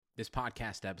This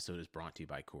podcast episode is brought to you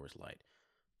by Coors Light.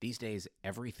 These days,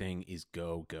 everything is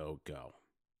go, go, go.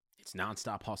 It's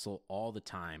nonstop hustle all the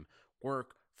time.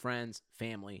 Work, friends,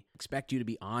 family expect you to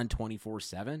be on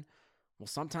 24/7. Well,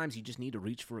 sometimes you just need to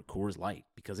reach for a Coors Light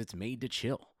because it's made to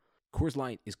chill. Coors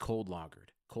Light is cold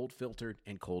lagered, cold filtered,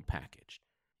 and cold packaged.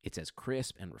 It's as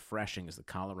crisp and refreshing as the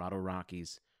Colorado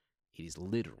Rockies. It is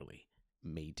literally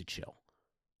made to chill.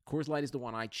 Coors Light is the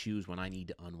one I choose when I need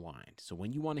to unwind. So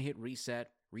when you want to hit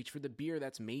reset, reach for the beer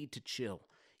that's made to chill.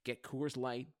 Get Coors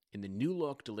Light in the new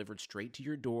look delivered straight to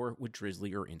your door with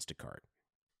Drizzly or Instacart.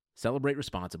 Celebrate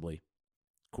responsibly.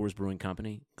 Coors Brewing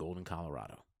Company, Golden,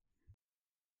 Colorado.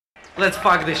 Let's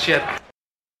park this shit.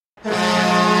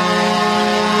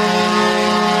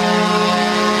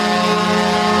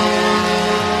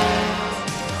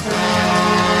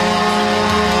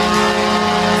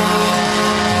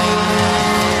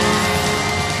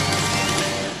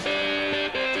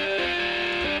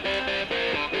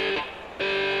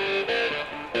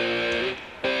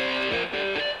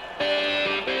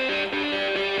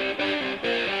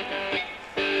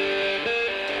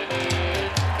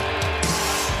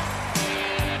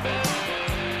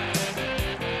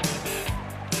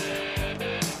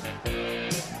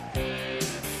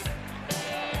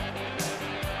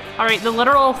 All right, the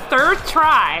literal third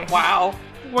try. Wow.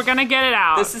 We're gonna get it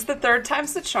out. This is the third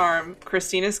time's the charm.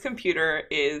 Christina's computer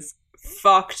is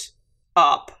fucked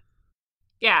up.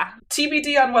 Yeah.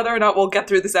 TBD on whether or not we'll get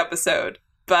through this episode,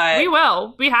 but We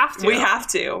will. We have to. we have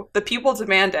to. The people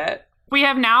demand it. We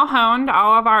have now honed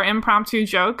all of our impromptu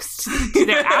jokes to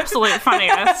their absolute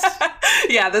funniest.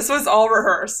 Yeah, this was all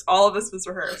rehearsed. All of this was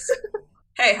rehearsed.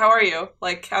 Hey, how are you?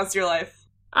 Like, how's your life?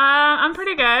 I'm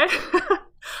pretty good.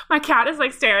 My cat is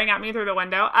like staring at me through the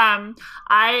window.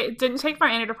 I didn't take my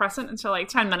antidepressant until like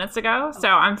 10 minutes ago, so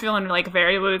I'm feeling like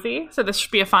very woozy. So this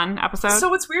should be a fun episode. So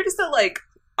what's weird is that, like,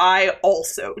 I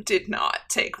also did not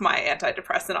take my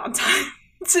antidepressant on time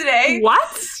today.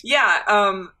 What?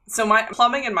 Yeah, so my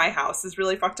plumbing in my house is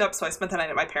really fucked up, so I spent the night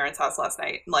at my parents' house last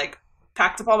night, like,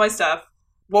 packed up all my stuff,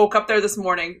 woke up there this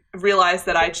morning, realized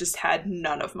that I just had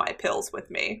none of my pills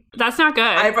with me. That's not good.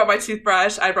 I brought my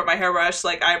toothbrush, I brought my hairbrush,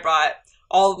 like, I brought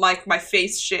all of my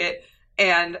face shit,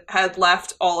 and had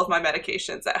left all of my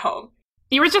medications at home.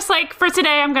 You were just like, for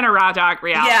today, I'm gonna raw dog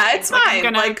reality. Yeah, it's like,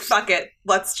 fine. Like, fuck it.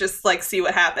 Let's just, like, see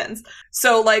what happens.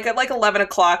 So, like, at, like, 11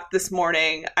 o'clock this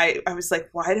morning, I was like,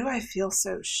 why do I feel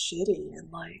so shitty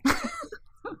and, like,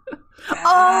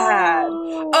 bad?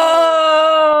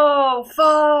 Oh,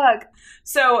 fuck.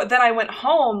 So then I went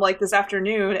home, like, this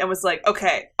afternoon and was like,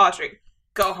 okay, Audrey,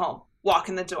 go home, walk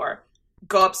in the door,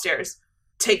 go upstairs,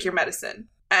 take your medicine.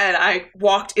 And I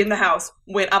walked in the house,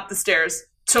 went up the stairs,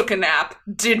 took a nap,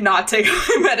 did not take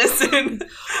my medicine.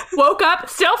 Woke up,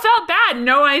 still felt bad,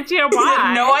 no idea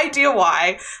why. No idea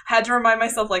why. Had to remind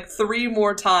myself like 3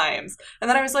 more times. And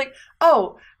then I was like,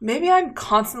 oh, maybe I'm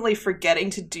constantly forgetting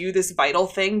to do this vital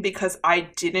thing because I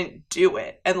didn't do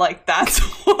it. And like, that's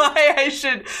why I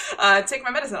should take my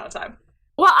medicine on time.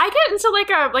 Well, I get into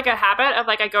like a habit of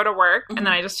like I go to work and then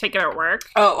I just take it at work.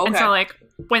 Oh, okay. And so like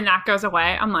when that goes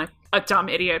away, I'm like a dumb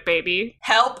idiot baby.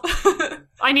 Help.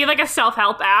 I need like a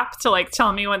self-help app to like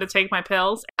tell me when to take my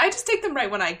pills. I just take them right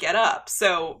when I get up.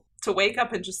 So to wake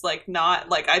up and just like not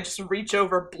like I just reach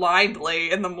over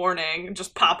blindly in the morning and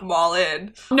just pop them all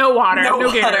in. No water, no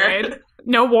water. Gatorade,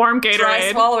 no warm Gatorade.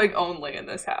 Dry swallowing only in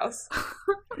this house.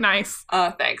 Nice.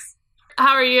 Thanks.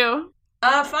 How are you?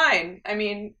 Fine. I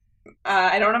mean,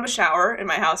 I don't have a shower in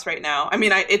my house right now. I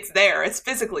mean, it's there. It's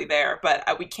physically there, but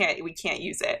we can't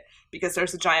use it because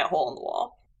there's a giant hole in the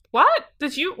wall. What?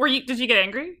 Did you get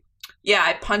angry? Yeah,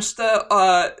 I punched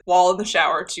the wall in the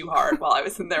shower too hard while I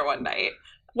was in there one night.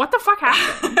 What the fuck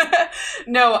happened?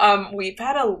 No, we've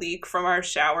had a leak from our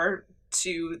shower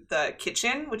to the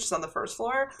kitchen, which is on the first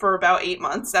floor, for about 8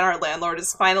 months, and our landlord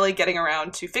is finally getting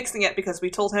around to fixing it because we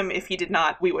told him if he did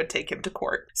not, we would take him to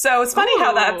court. So it's funny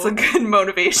how that's a good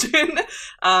motivation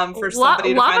for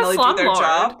somebody to finally do their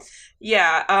job.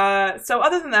 Yeah, so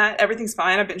other than that, everything's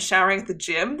fine. I've been showering at the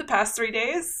gym the past 3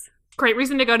 days. Great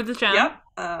reason to go to the gym. Yep,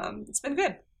 it's been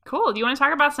good. Cool. Do you want to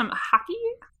talk about some hockey?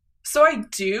 So I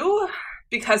do,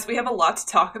 because we have a lot to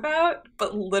talk about,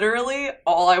 but literally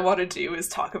all I want to do is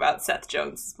talk about Seth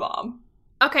Jones' mom.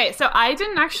 Okay, so I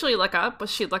didn't actually look up what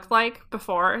she looked like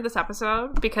before this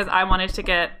episode because I wanted to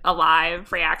get a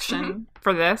live reaction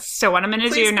for this. So what I'm going to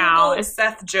do now is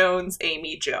Seth Jones,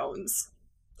 Amy Jones.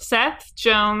 Seth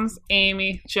Jones,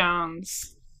 Amy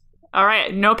Jones. All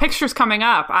right, no pictures coming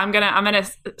up. I'm gonna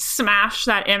smash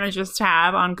that images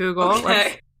tab on Google.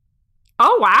 Okay.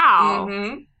 Oh wow.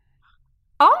 Mm-hmm.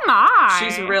 Oh my.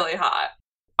 She's really hot.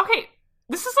 Okay,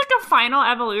 This is like a final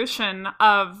evolution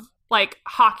of like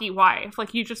hockey wife.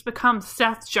 Like you just become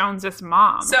Seth Jones's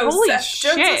mom. So holy Seth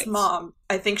shit. Jones's mom,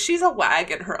 I think she's a wag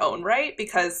in her own right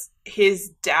because his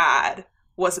dad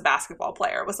was a basketball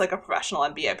player, was like a professional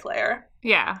NBA player.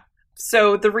 Yeah.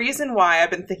 So the reason why I've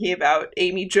been thinking about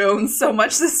Amy Jones so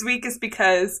much this week is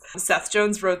because Seth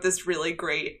Jones wrote this really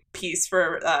great piece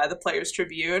for the Players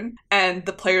Tribune, and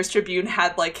the Players Tribune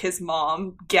had like his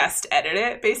mom guest edit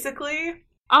it, basically.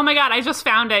 Oh my god, I just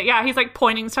found it. Yeah, he's like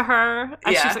pointing to her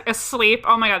as she's like asleep.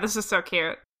 Oh my god, this is so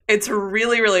cute. It's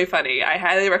really, really funny. I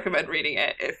highly recommend reading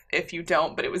it if you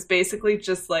don't. But it was basically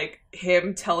just like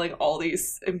him telling all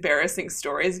these embarrassing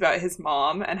stories about his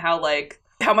mom and how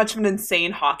much of an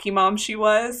insane hockey mom she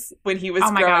was when he was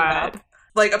growing up.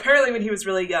 Like, apparently when he was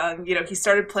really young, you know, he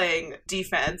started playing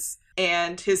defense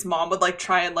and his mom would like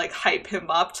try and like hype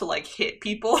him up to like hit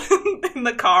people in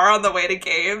the car on the way to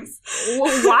games.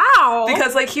 Wow.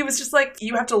 Because like he was just like,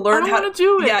 you have to learn how to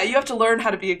do it. Yeah, you have to learn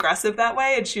how to be aggressive that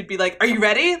way. And she'd be like, are you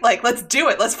ready? Like, let's do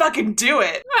it. Let's fucking do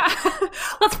it.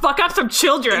 Let's fuck up some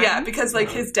children. Yeah, because like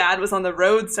his dad was on the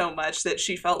road so much that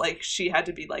she felt like she had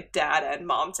to be like dad and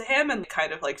mom to him and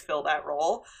kind of like fill that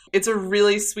role. It's a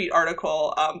really sweet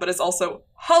article, but it's also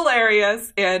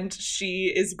hilarious and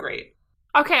she is great.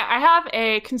 Okay, I have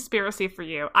a conspiracy for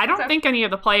you. I don't think any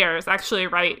of the players actually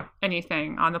write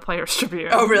anything on the Players Tribune.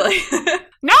 Oh, really?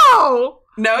 No!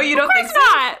 No, you don't think so?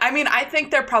 Not. I mean, I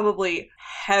think they're probably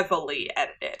heavily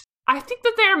edited. I think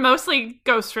that they're mostly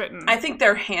ghostwritten. I think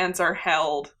their hands are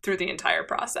held through the entire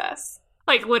process.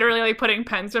 Like, literally, like, putting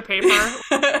ens to paper.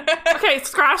 Okay,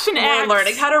 scratch an X. We're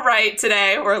learning how to write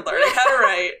today. We're learning how to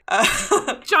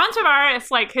write. John Tavares,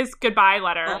 like, his goodbye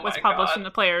letter was published in the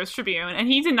Players Tribune, and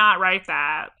he did not write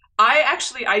that.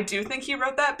 I do think he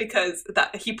wrote that because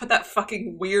he put that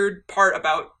fucking weird part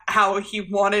about how he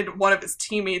wanted one of his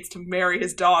teammates to marry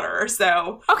his daughter,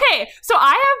 so... Okay, so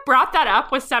I have brought that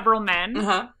up with several men.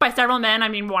 Uh-huh. By several men, I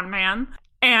mean one man.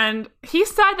 And he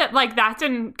said that, like, that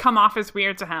didn't come off as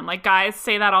weird to him. Like, guys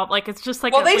say that all, like, it's just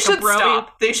like they like should a bro-y...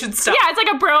 stop. They should stop. Yeah, it's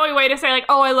like a bro-y way to say, like,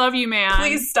 oh, I love you, man.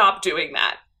 Please stop doing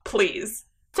that. Please.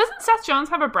 Doesn't Seth Jones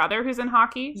have a brother who's in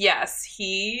hockey? Yes,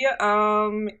 he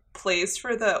plays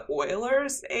for the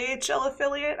Oilers AHL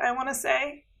affiliate, I want to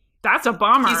say. That's a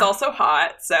bummer. He's also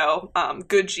hot, so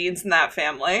good genes in that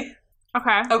family.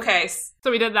 Okay. So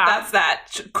we did that. That's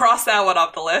that. Cross that one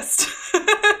off the list.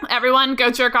 Everyone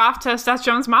go jerk off to Seth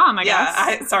Jones' mom, I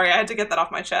guess. I had to get that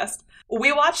off my chest.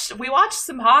 We watched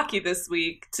some hockey this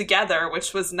week together,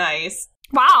 which was nice.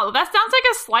 Wow, that sounds like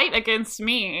a slight against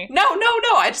me. No.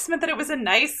 I just meant that it was a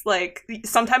nice, like,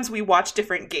 sometimes we watch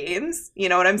different games. You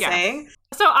know what I'm saying?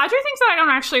 So Audrey thinks that I don't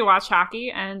actually watch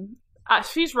hockey, and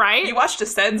she's right. You watched a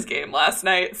Sens game last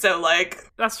night, so, like...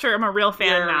 That's true, I'm a real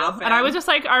fan now. Real fan. And I would just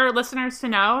like our listeners to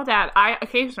know that I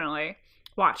occasionally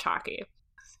watch hockey.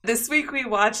 This week we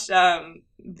watched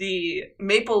the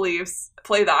Maple Leafs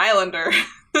play the Islanders.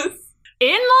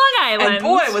 In Long Island. And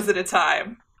boy, was it a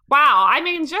time. Wow, I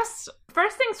mean, just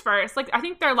first things first, like, I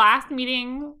think their last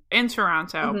meeting in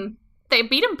Toronto, they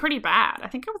beat them pretty bad. I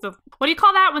think it was what do you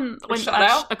call that when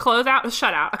shutout? A closeout? A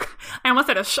shutout. I almost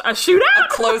said a shootout?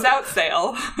 A closeout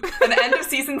sale. An end of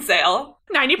season sale.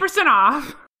 90%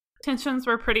 off. Tensions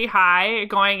were pretty high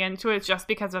going into it just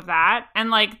because of that. And,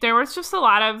 like, there was just a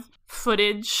lot of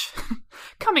footage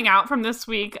coming out from this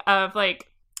week of, like,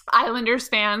 Islanders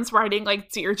fans writing, like,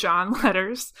 Dear John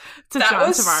letters to John Tavares. That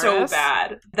was so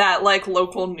bad. That, like,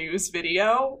 local news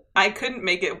video, I couldn't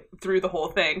make it through the whole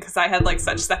thing because I had, like,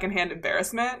 such secondhand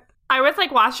embarrassment. I was,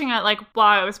 like, watching it, like,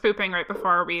 while I was pooping right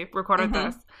before we recorded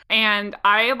this. And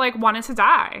I, like, wanted to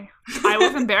die. I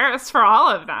was embarrassed for all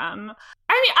of them.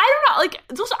 I mean, I don't know, like,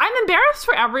 I'm embarrassed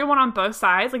for everyone on both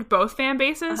sides, like, both fan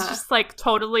bases just, like,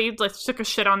 totally, like, took a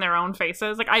shit on their own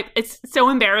faces. Like, it's so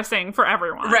embarrassing for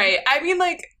everyone. Right. I mean,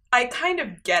 like, I kind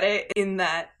of get it in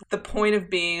that the point of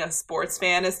being a sports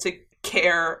fan is to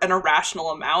care an irrational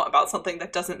amount about something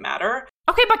that doesn't matter.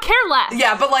 Okay, but care less.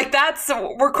 Yeah, but like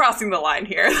we're crossing the line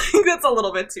here. That's a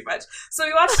little bit too much. So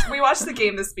we watched the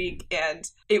game this week, and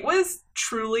it was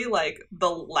truly like the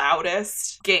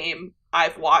loudest game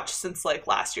I've watched since like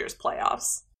last year's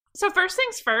playoffs. So first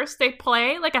things first, they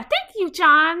play like a thank you,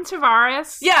 John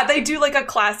Tavares. Yeah, they do like a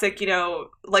classic, you know,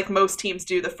 like most teams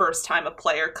do the first time a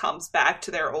player comes back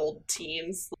to their old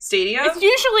team's stadium. It's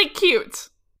usually cute.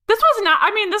 This was not,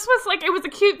 I mean, this was like, it was a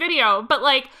cute video, but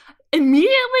like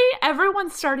immediately everyone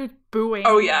started booing.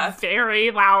 Oh, yeah. Very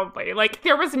loudly. Like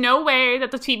there was no way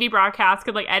that the TV broadcast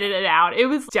could like edit it out. It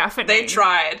was definitely. They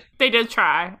tried. They did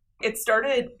try. It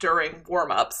started during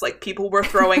warm-ups. Like, people were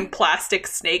throwing plastic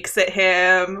snakes at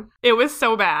him. It was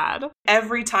so bad.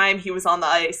 Every time he was on the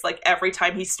ice, like, every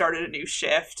time he started a new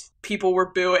shift, people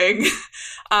were booing,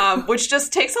 which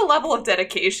just takes a level of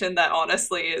dedication that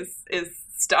honestly is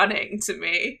stunning to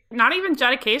me. Not even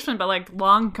dedication, but, like,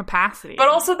 lung capacity. But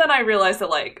also then I realized that,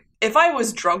 like, if I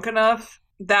was drunk enough,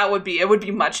 it would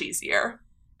be much easier.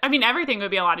 I mean, everything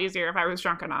would be a lot easier if I was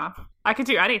drunk enough. I could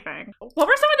do anything. What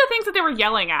were some of the things that they were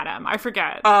yelling at him? I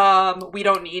forget. We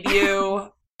don't need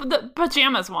you. But the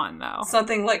pajamas one, though.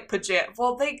 Something like pajama.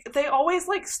 Well, they always,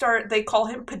 like, they call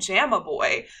him Pajama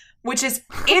Boy, which is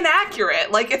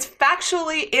inaccurate. Like, it's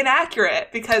factually inaccurate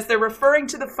because they're referring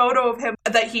to the photo of him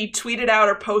that he tweeted out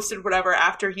or posted whatever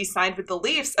after he signed with the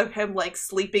Leafs of him, like,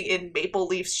 sleeping in Maple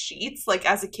Leafs sheets, like,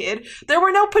 as a kid. There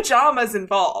were no pajamas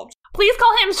involved. Please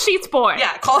call him Sheets Boy.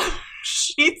 Yeah, call him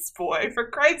Sheets Boy, for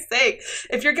Christ's sake.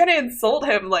 If you're gonna insult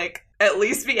him, like, at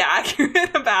least be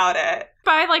accurate about it.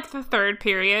 By, like, the third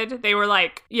period, they were,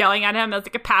 like, yelling at him as,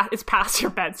 like, it's past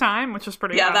your bedtime, which was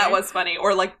pretty funny. That was funny.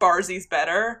 Or, like, Barzy's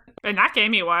better. In that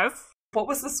game, he was. What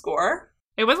was the score?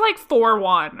 It was, like,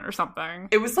 4-1 or something.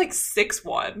 It was, like,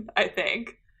 6-1, I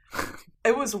think.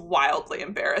 It was wildly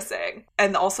embarrassing.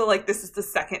 And also, like, this is the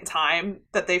second time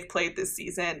that they've played this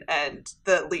season, and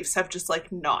the Leafs have just,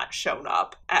 like, not shown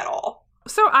up at all.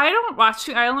 So I don't watch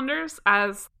the Islanders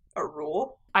as a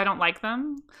rule. I don't like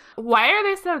them. Why are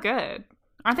they so good?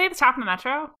 Aren't they at the top of the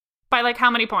Metro? By, like,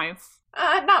 how many points?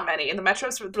 Not many. And the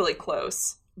Metro's really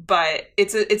close. But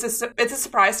it's a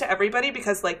surprise to everybody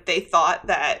because, like, they thought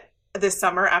that this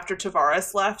summer after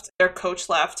Tavares left, their coach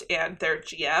left, and their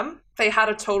GM, they had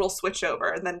a total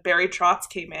switchover. And then Barry Trotz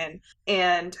came in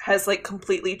and has, like,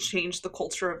 completely changed the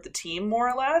culture of the team, more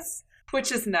or less,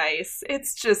 which is nice.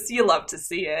 It's just, you love to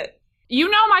see it. You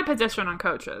know my position on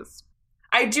coaches.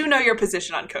 I do know your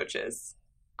position on coaches.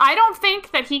 I don't think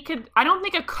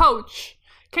a coach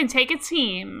can take a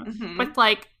team with,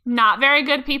 like, not very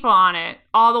good people on it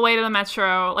all the way to the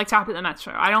Metro, like, top of the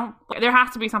Metro. There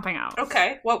has to be something else.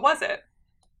 Okay, what was it?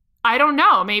 I don't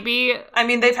know, maybe. I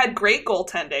mean, they've had great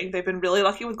goaltending. They've been really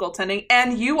lucky with goaltending.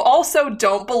 And you also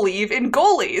don't believe in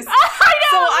goalies. I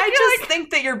know! So I just think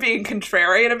that you're being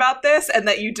contrarian about this and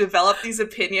that you develop these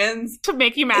opinions. To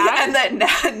make you mad? And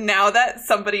that now that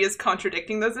somebody is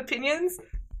contradicting those opinions,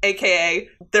 aka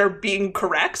they're being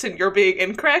correct and you're being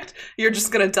incorrect, you're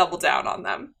just going to double down on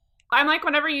them. I'm like,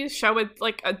 whenever you show with,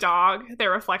 like, a dog their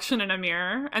reflection in a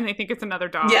mirror and they think it's another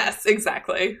dog. Yes,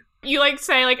 exactly. You, like,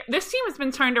 say, like, this team has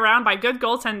been turned around by good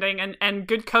goaltending and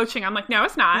good coaching. I'm like, no,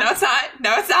 it's not. No, it's not.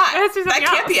 No, it's not. That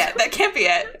can't be it. That can't be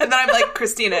it. And then I'm like,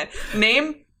 Christina,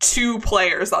 name 2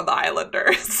 players on the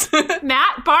Islanders.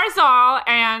 Matt Barzal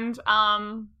and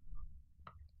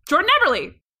Jordan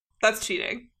Eberle. That's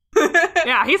cheating.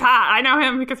 Yeah, he's hot. I know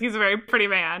him because he's a very pretty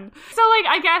man. So, like,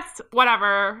 I guess,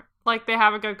 whatever. Like, they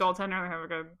have a good goaltender, they have a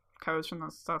good coach, and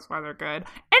that's why they're good.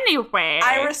 Anyway.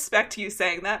 I respect you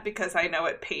saying that because I know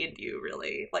it pained you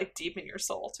really, like, deep in your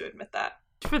soul to admit that.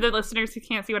 For the listeners who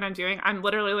can't see what I'm doing, I'm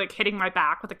literally, like, hitting my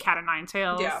back with a cat of nine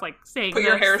tails, like, saying put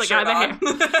your hair like, shirt on.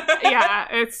 Yeah,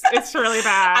 it's really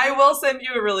bad. I will send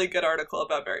you a really good article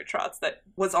about Barry Trotz that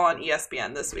was on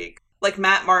ESPN this week. Like,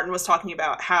 Matt Martin was talking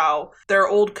about how their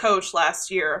old coach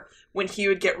last year, when he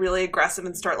would get really aggressive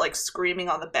and start, like, screaming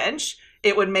on the bench,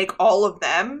 it would make all of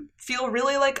them feel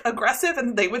really, like, aggressive,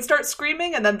 and they would start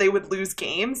screaming, and then they would lose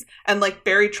games. And, like,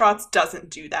 Barry Trotz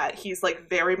doesn't do that. He's, like,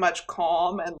 very much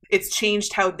calm, and it's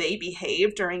changed how they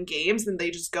behave during games, and they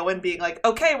just go in being like,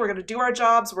 okay, we're gonna do our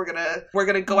jobs, we're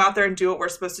gonna go out there and do what we're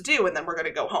supposed to do, and then we're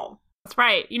gonna go home. That's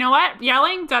right. You know what?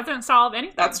 Yelling doesn't solve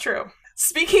anything. That's true.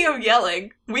 Speaking of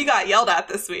yelling, we got yelled at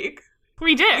this week.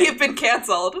 We did. We have been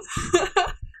canceled.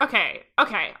 Okay.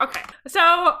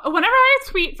 So whenever I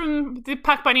tweet from the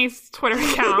Puck Bunnies Twitter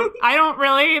account, I don't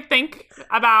really think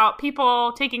about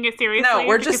people taking it seriously. No,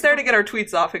 we're just there to get our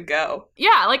tweets off and go.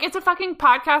 Yeah, like, it's a fucking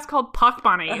podcast called Puck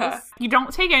Bunnies. You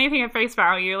don't take anything at face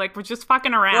value. Like, we're just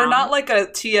fucking around. We're not like a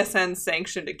TSN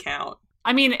sanctioned account.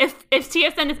 I mean, if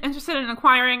TSN is interested in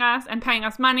acquiring us and paying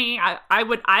us money, I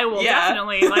will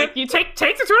definitely, like, you take the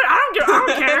Twitter. I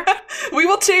don't care. We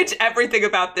will change everything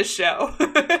about this show.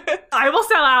 I will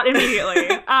sell out immediately.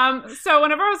 So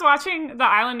whenever I was watching the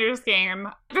Islanders game,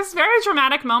 this very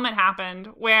dramatic moment happened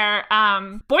where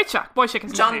Boychuk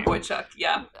is John Boychuk,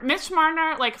 yeah. Mitch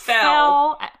Marner, like,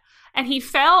 fell, and he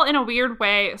fell in a weird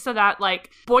way so that,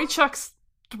 like, Boychuk's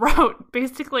throat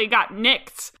basically got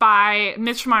nicked by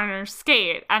Mitch Marner's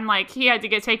skate, and, like, he had to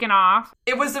get taken off.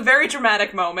 It was a very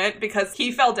dramatic moment because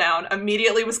he fell down,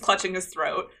 immediately was clutching his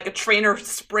throat. Like, a trainer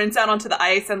sprints out onto the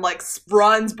ice and, like,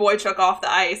 runs Boychuk off the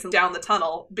ice and down the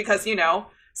tunnel because, you know,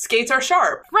 Skates are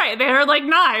sharp. Right, they're like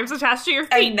knives attached to your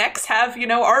feet. And necks have,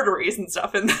 arteries and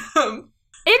stuff in them.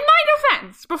 In my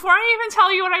defense, before I even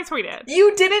tell you what I tweeted.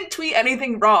 You didn't tweet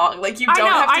anything wrong. Like, you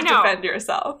don't have to defend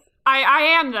yourself.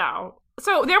 I am, though.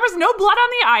 So there was no blood on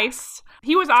the ice.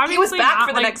 He was obviously back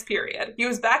for the next period. He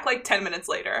was back like 10 minutes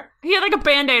later. He had like a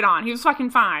Band-Aid on. He was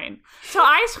fucking fine. So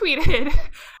I tweeted,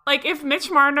 like, if Mitch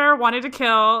Marner wanted to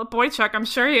kill Boychuk, I'm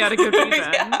sure he had a good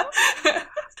reason.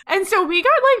 And so we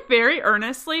got like very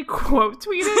earnestly quote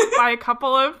tweeted by a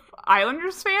couple of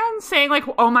Islanders fans saying like,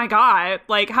 oh my God,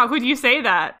 like, how could you say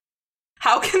that?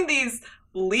 How can these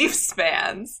Leafs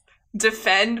fans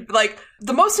defend, like,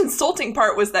 the most insulting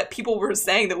part was that people were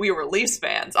saying that we were Leafs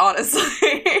fans,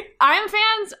 honestly. I am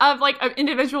fans of, like,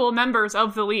 individual members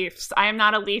of the Leafs. I am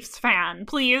not a Leafs fan.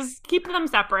 Please keep them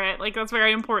separate. Like, that's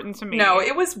very important to me. No,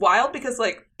 it was wild because,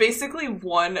 like, basically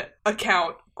one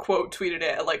account quote tweeted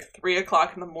it at like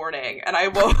 3:00 in the morning, and I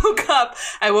woke up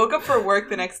for work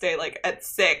the next day like at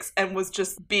 6 and was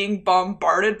just being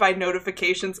bombarded by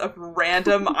notifications of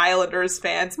random Islanders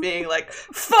fans being like,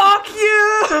 fuck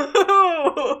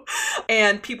you,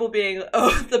 and people being,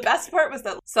 oh, the best part was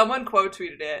that someone quote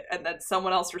tweeted it and then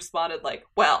someone else responded like,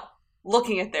 well,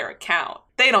 looking at their account,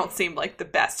 they don't seem like the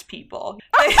best people.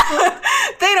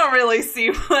 They don't really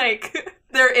seem like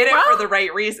they're in it for the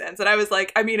right reasons. And I was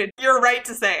like, I mean, you're right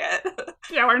to say it.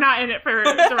 Yeah, we're not in it for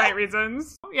the right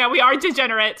reasons. Yeah, we are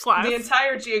degenerates. The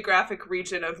entire geographic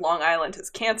region of Long Island has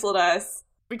canceled us.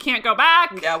 We can't go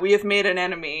back. Yeah, we have made an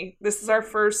enemy. This is our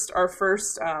first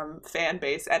fan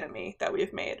base enemy that we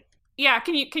have made. Yeah,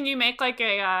 can you make like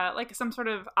a like some sort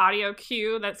of audio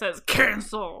cue that says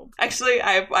canceled? Actually,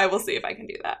 I will see if I can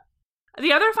do that.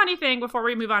 The other funny thing before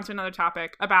we move on to another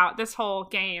topic about this whole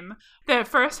game, the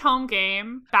first home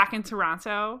game back in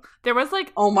Toronto, there was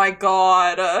like, oh my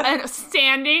God, a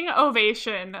standing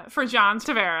ovation for John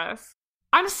Tavares.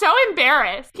 I'm so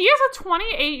embarrassed. He is a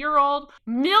 28-year-old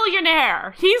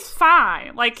millionaire. He's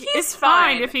fine. Like, it's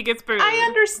fine if he gets booed. I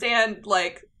understand,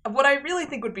 like, what I really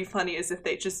think would be funny is if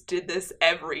they just did this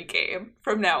every game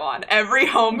from now on. Every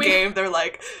home game, they're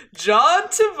like, John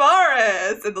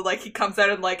Tavares! And then, like, he comes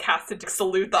out and, like, has to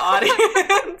salute the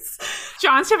audience.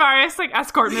 John Tavares, like,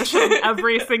 escort mission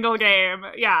every single game.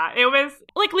 Yeah, it was,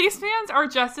 like, Leafs fans are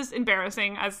just as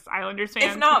embarrassing as Islanders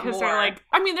fans. If not because more. They're, like,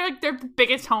 I mean, they're the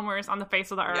biggest homers on the face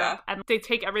of the earth. And they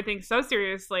take everything so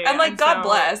seriously. And, like, God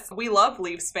bless. We love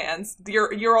Leafs fans.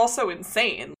 You're also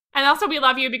insane. And also, we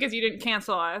love you because you didn't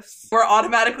cancel us. We're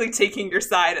automatically taking your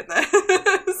side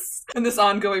in this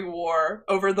ongoing war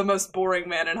over the most boring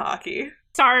man in hockey.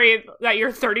 Sorry that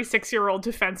your 36-year-old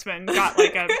defenseman got,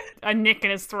 like, a nick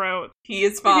in his throat. He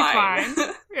is fine. He's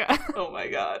fine. Yeah. Oh my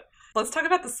God. Let's talk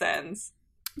about the Sens.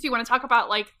 Do you want to talk about,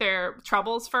 like, their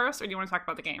troubles first, or do you want to talk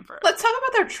about the game first? Let's talk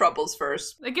about their troubles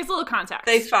first. It gives a little context.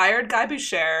 They fired Guy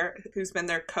Boucher, who's been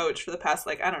their coach for the past,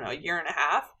 like, I don't know, year and a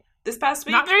half. This past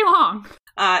week? Not very long.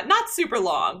 Not super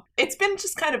long. It's been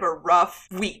just kind of a rough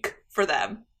week for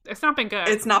them. It's not been good.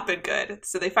 It's not been good.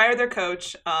 So they fired their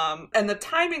coach. And the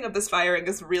timing of this firing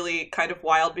is really kind of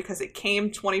wild because it came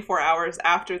 24 hours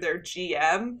after their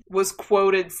GM was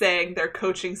quoted saying their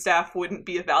coaching staff wouldn't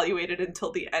be evaluated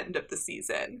until the end of the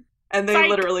season. And they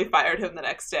literally fired him the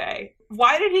next day.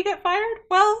 Why did he get fired?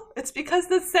 Well, it's because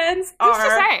the Sens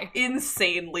are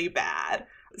insanely bad.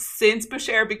 Since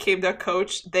Boucher became their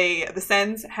coach, the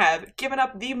Sens have given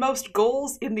up the most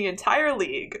goals in the entire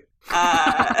league.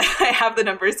 I have the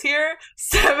numbers here.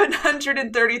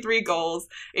 733 goals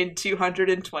in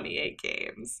 228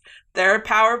 games. Their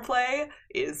power play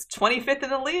is 25th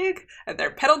in the league, and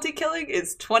their penalty killing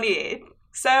is 28th.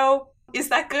 So, is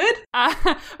that good?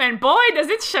 And boy, does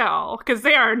it show, because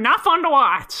they are not fun to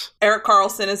watch. Erik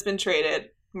Karlsson has been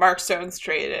traded. Mark Stone's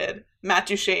traded. Matt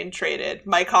Duchene traded.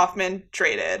 Mike Hoffman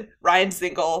traded. Ryan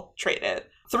Zingle traded.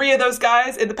 3 of those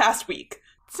guys in the past week.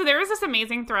 So there was this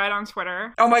amazing thread on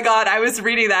Twitter. Oh my God, I was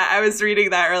reading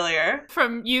that earlier.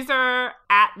 From user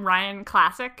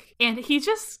 @RyanClassic. And he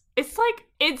just, it's like,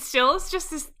 it still is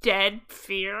just this dead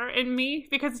fear in me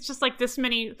because it's just like this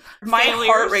many My failures.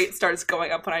 Heart rate starts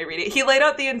going up when I read it. He laid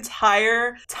out the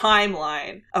entire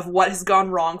timeline of what has gone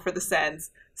wrong for the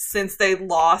Sens since they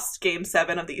lost Game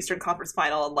 7 of the Eastern Conference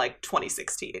Final in, like,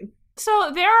 2016.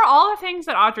 So there are all the things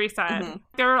that Audrey said. Mm-hmm.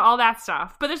 There are all that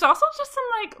stuff. But there's also just some,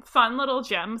 like, fun little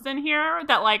gems in here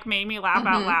that, like, made me laugh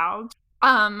out loud.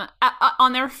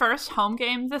 On their first home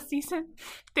game this season,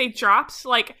 they dropped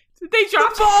heavy balls. They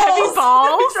dropped the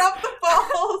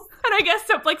balls. And I guess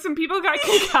some people got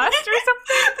concussed or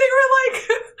something. They were, like,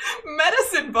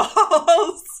 medicine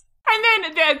balls. And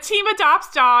then the team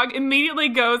adopts dog immediately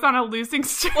goes on a losing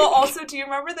streak. Well, also, do you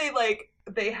remember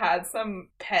they had some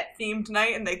pet themed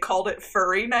night and they called it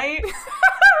furry night.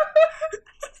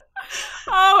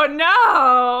 Oh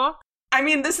no. I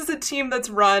mean, this is a team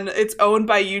it's owned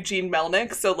by Eugene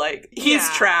Melnick, so like he's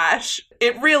trash.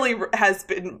 It really has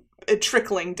been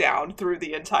trickling down through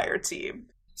the entire team.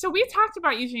 So we've talked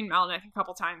about Eugene Melnick a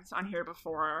couple times on here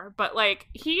before, but like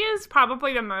he is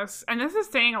probably the most, and this is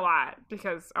saying a lot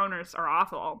because owners are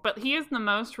awful, but he is the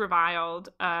most reviled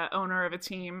owner of a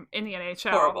team in the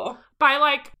NHL. Horrible. By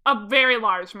like a very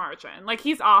large margin. Like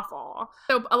he's awful.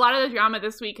 So a lot of the drama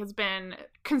this week has been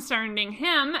concerning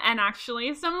him and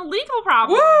actually some legal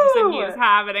problems that he is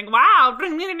having. Wow.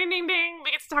 Ding, ding, ding, ding, ding. We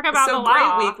get to talk about the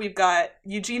law. Great week. We've got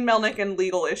Eugene Melnick and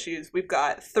legal issues. We've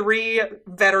got 3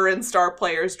 veteran star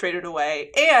players traded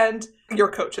away, and your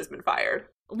coach has been fired.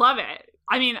 Love it.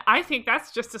 I mean, I think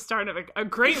that's just the start of a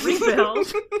great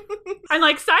rebuild. And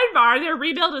like sidebar, their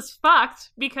rebuild is fucked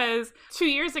because 2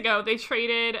 years ago they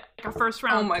traded like a first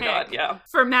round pick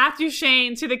for Matt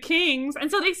Duchene to the Kings,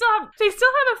 and so they still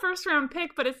have a first round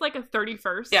pick, but it's like a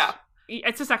 31st. Yeah,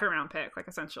 it's a second round pick, like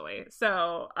essentially.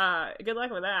 So good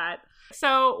luck with that.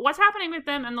 So what's happening with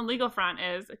them on the legal front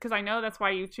is, because I know that's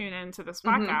why you tune into this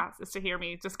podcast, is to hear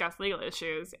me discuss legal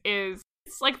issues. Is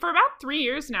it's like for about 3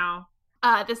 years now.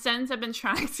 The Sens have been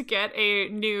trying to get a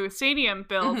new stadium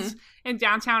built in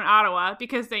downtown Ottawa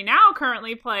because they now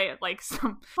currently play at like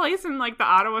some place in like the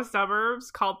Ottawa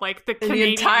suburbs called like the Canadian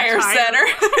entire Tire. center.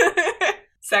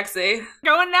 Sexy.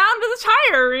 Going down to the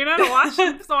Tire Arena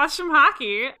to watch some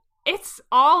hockey. It's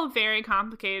all very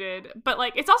complicated, but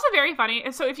like it's also very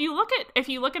funny. So if you look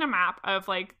at a map of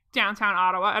like downtown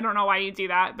Ottawa, I don't know why you do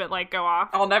that, but like go off.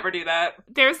 I'll never do that.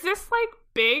 There's this like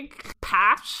big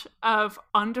patch of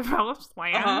undeveloped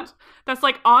land that's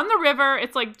like on the river.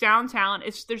 It's like downtown.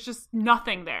 There's just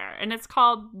nothing there, and it's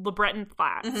called Le Breton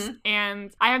Flats.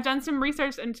 And I have done some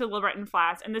research into Le Breton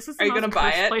Flats, and this is the most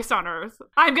cursed place on earth.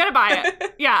 I'm gonna buy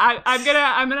it. Yeah, I'm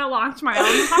gonna launch my own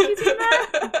hockey team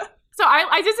there. So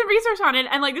I did some research on it,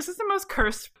 and like this is the most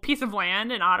cursed piece of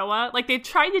land in Ottawa. Like they've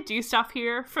tried to do stuff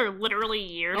here for literally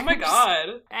years. Oh my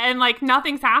god. And like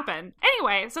nothing's happened.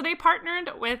 Anyway, so they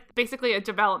partnered with basically a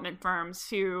development firm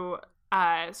to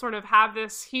sort of have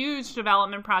this huge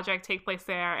development project take place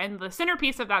there, and the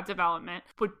centerpiece of that development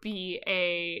would be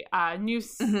a new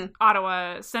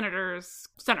Ottawa Senators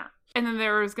Center. And then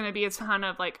there was going to be a ton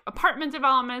of like apartment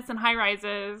developments and high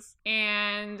rises.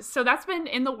 And so that's been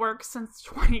in the works since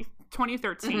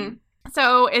 2013.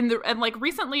 So and like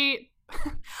recently,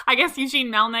 I guess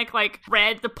Eugene Melnick like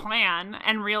read the plan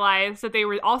and realized that they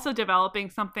were also developing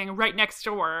something right next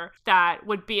door that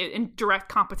would be in direct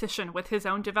competition with his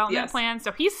own development plan.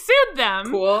 So he sued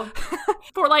them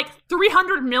for like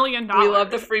 $300 million. We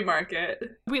love the free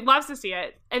market. We love to see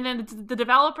it. And then the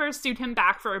developers sued him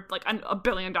back for like $1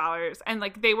 billion. And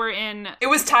like they were in... It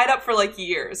was tied up for like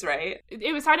years, right?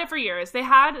 It was tied up for years. They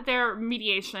had their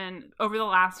mediation over the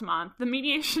last month. The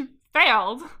mediation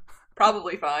failed.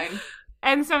 Probably fine.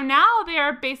 And so now they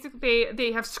are basically,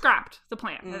 they have scrapped the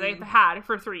plan that they've had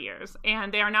for 3 years,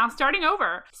 and they are now starting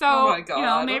over. So, oh my God. You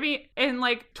know, maybe in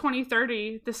like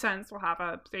 2030, the Sens will have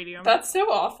a stadium. That's so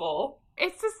awful.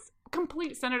 It's this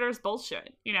complete Senators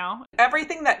bullshit, you know?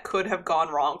 Everything that could have gone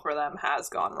wrong for them has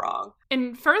gone wrong.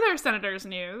 In further Senators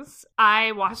news,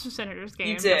 I watched the Senators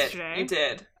game yesterday. You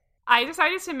did. I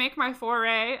decided to make my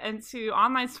foray into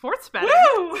online sports betting.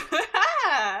 Woo!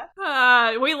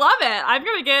 We love it. I'm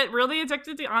going to get really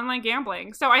addicted to online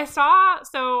gambling. So I saw,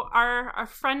 our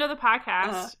friend of the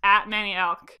podcast, at Manny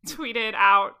Elk, tweeted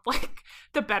out like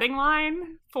the betting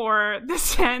line for the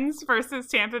Sens versus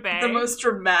Tampa Bay. The most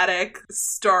dramatic,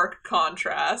 stark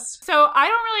contrast. So I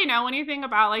don't really know anything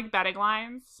about like betting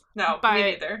lines. No, but, me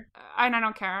neither. And I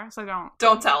don't care, so don't.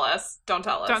 Don't tell us. Don't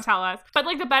tell us. Don't tell us. But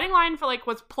like the betting line for like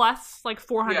was plus like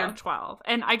 412.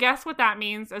 And I guess what that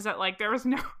means is that like there's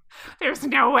no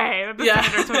way that the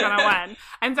Senators were going to win.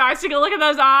 And so I took a look at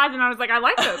those odds and I was like, I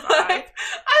like those odds.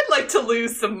 I'd like to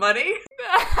lose some money.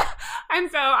 And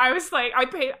so I was like, I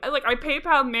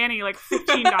PayPal Manny like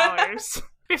 $15.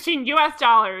 $15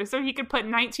 US so he could put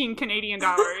 19 Canadian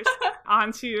dollars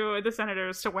onto the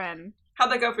Senators to win.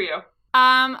 How'd that go for you?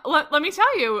 Let me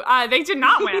tell you, they did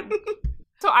not win.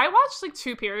 So I watched like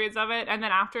 2 periods of it, and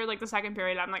then after like the second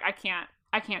period, I'm like, I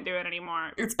can't do it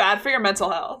anymore. It's bad for your mental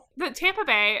health. The Tampa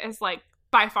Bay is like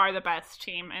by far the best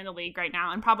team in the league right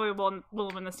now, and probably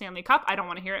will win the Stanley Cup. I don't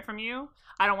want to hear it from you.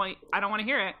 I don't want to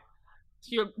hear it.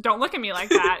 You don't look at me like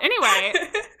that. Anyway,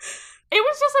 it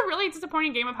was just a really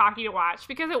disappointing game of hockey to watch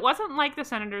because it wasn't like the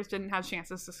Senators didn't have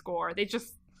chances to score. They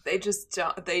just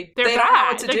don't. They don't know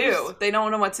what to do. They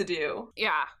don't know what to do.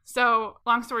 Yeah. So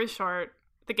long story short,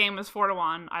 the game was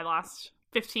 4-1. I lost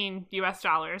 $15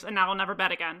 US, and now I'll never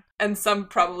bet again. And some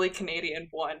probably Canadian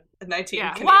won 19 Yeah.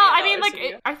 Canadian Well, I mean, dollars like, to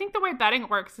you. I think the way betting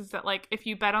works is that, like, if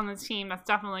you bet on the team that's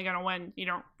definitely going to win,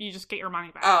 you just get your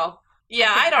money back. Oh.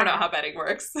 Yeah, Okay, I don't know okay. how betting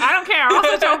works. I don't care.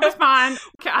 Also, don't respond.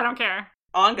 I don't care.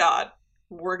 On God,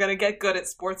 we're gonna get good at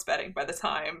sports betting by the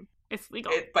time It's legal.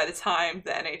 the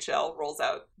NHL rolls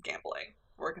out gambling.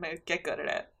 We're gonna get good at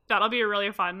it. That'll be a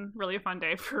really fun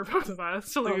day for both of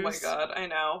us to lose. Oh my God, I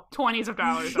know. $20s at a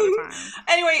time.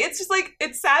 Anyway, it's just like,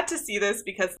 it's sad to see this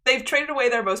because they've traded away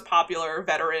their most popular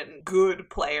veteran good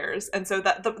players. And so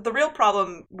that the real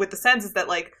problem with the Sens is that,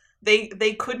 like,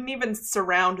 they couldn't even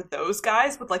surround those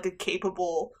guys with, like, a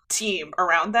capable team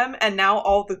around them, and now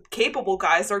all the capable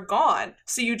guys are gone.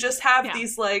 So you just have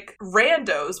these, like,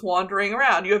 randos wandering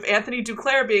around. You have Anthony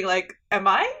Duclair being like, am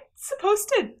I supposed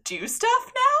to do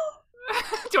stuff now?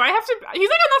 Do I have to? He's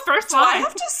like on the first Do I line.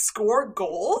 have to score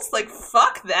goals? Like,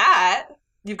 fuck that.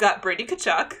 You've got Brady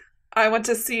Tkachuk. I went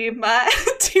to see my...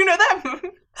 Do you know that?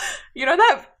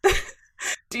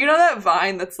 Do you know that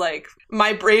Vine that's like,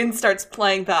 my brain starts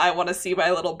playing the I want to see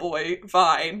my little boy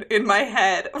Vine in my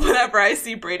head whenever I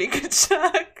see Brady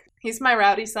Tkachuk? He's my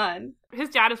rowdy son. His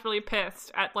dad is really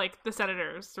pissed at, like, the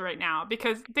Senators right now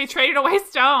because they traded away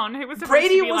Stone. It was supposed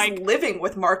Brady to be was like, living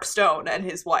with Mark Stone and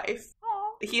his wife.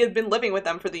 "Aw." He had been living with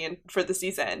them for the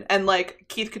season, and, like,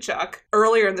 Keith Tkachuk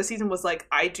earlier in the season was like,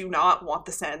 I do not want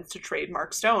the Sens to trade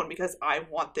Mark Stone because I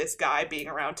want this guy being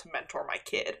around to mentor my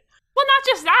kid. Well, not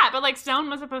just that, but, like, Stone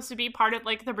was supposed to be part of,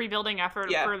 like, the rebuilding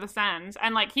effort for the Sens,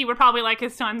 and, like, he would probably like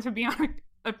his son to be on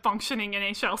a functioning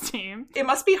NHL team. It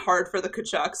must be hard for the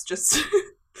Tkachuks just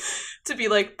to be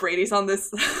like, Brady's on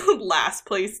this last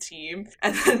place team,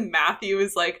 and then Matthew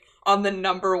is, like, on the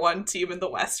number one team in the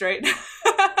West right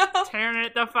now. Tearing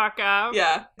it the fuck up.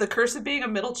 Yeah, the curse of being a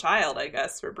middle child, I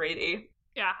guess, for Brady.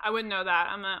 Yeah, I wouldn't know that.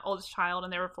 I'm the oldest child,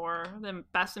 and therefore the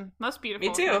best and most beautiful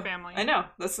Me too. in my family. I know,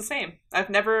 that's the same. I've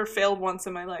never failed once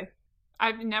in my life.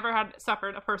 I've never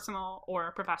suffered a personal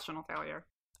or professional failure.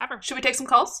 Ever. Should we take some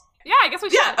calls? Yeah, I guess we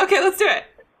should. Yeah, okay, let's do it.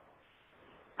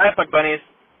 Hi, Puck Bunnies.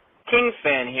 Kings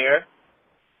fan here.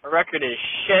 My record is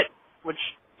shit, which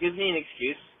gives me an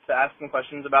excuse to ask some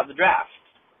questions about the draft.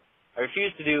 I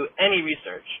refuse to do any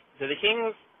research. Do the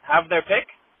Kings have their pick?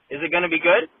 Is it going to be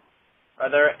good? Are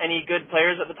there any good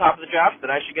players at the top of the draft that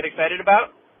I should get excited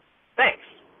about? Thanks.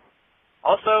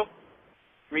 Also,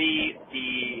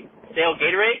 the stale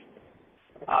Gatorade.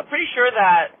 Pretty sure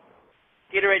that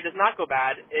Gatorade does not go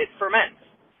bad. It ferments.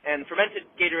 And fermented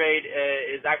Gatorade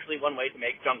is actually one way to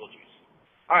make jungle juice.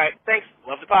 All right, thanks.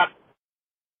 Love the pod.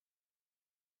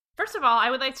 First of all, I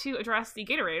would like to address the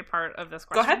Gatorade part of this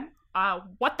question. Go ahead.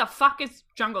 What the fuck is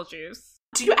jungle juice?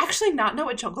 Do you actually not know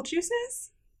what jungle juice is?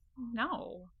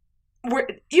 No.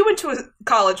 You went to a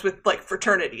college with, like,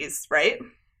 fraternities, right?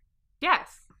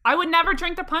 Yes. I would never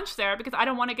drink the punch there because I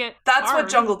don't want to get That's what R'd.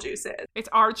 jungle juice is. It's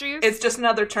R juice? It's just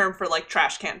another term for, like,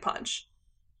 trash can punch.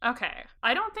 Okay.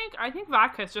 I think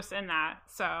vodka's just in that,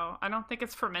 so I don't think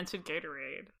it's fermented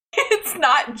Gatorade. It's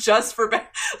not just for,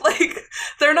 like,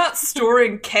 they're not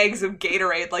storing kegs of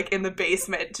Gatorade, like, in the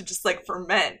basement to just, like,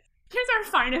 ferment. Here's our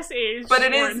finest age. But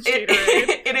it orange is,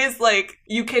 Gatorade. it is, like,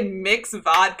 you can mix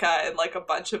vodka and, like, a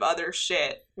bunch of other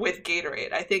shit with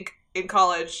Gatorade. I think in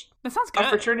college, That sounds good. a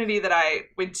fraternity that I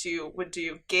went to would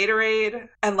do Gatorade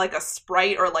and, like, a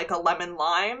Sprite or, like, a lemon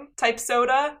lime type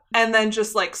soda, and then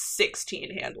just, like,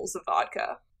 16 handles of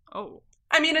vodka. Oh.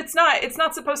 I mean, it's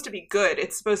not supposed to be good.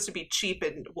 It's supposed to be cheap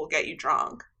and will get you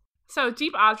drunk. So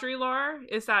deep Audrey lore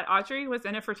is that Audrey was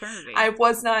in a fraternity. I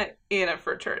was not in a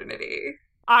fraternity.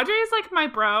 Audrey is like my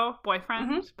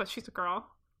boyfriend, Mhm. but she's a girl.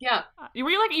 Yeah. You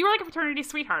were like a fraternity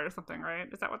sweetheart or something, right?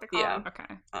 Is that what they call Yeah. it?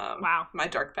 Okay. Um, Wow. My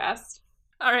dark past.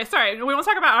 All right, sorry. We won't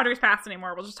talk about Audrey's past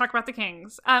anymore. We'll just talk about the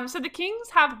Kings. So the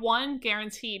Kings have one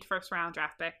guaranteed first round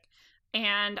draft pick,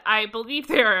 and I believe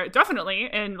they're definitely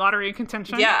in lottery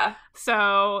contention. Yeah.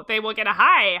 So they will get a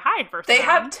high first They round.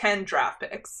 have 10 draft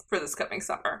picks for this coming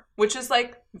summer, which is,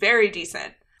 like, very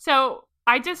decent. So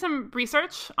I did some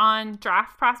research on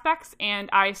draft prospects, and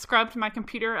I scrubbed my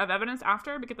computer of evidence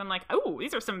after because I'm like, oh,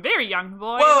 these are some very young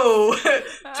boys. Whoa! Doing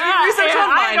research on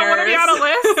minors. I don't want to be on a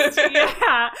list.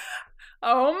 Yeah.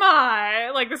 Oh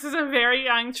my. Like, this is a very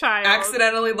young child.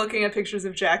 Accidentally looking at pictures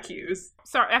of Jack Hughes.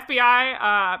 Sorry, FBI,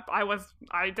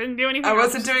 I didn't do anything. I was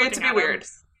wasn't just doing it to looking be at him. weird.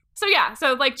 So yeah,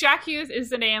 so like Jack Hughes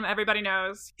is the name everybody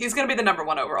knows. He's gonna be the number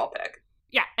 1 overall pick.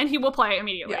 Yeah, and he will play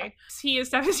immediately. Yeah. He is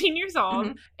 17 years old,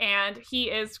 Mhm. and he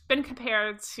is been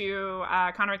compared to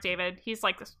Connor McDavid. He's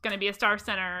like going to be a star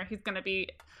center. He's going to be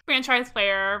franchise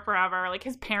player forever. Like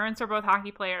his parents are both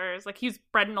hockey players. Like he's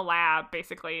bred in a lab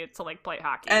basically to like play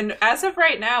hockey. And as of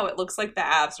right now, it looks like the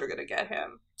Avs are going to get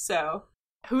him. So,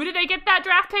 who did they get that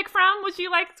draft pick from? Would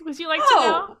you like to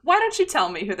know? why don't you tell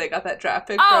me who they got that draft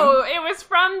pick Oh, it was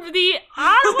from the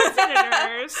Ottawa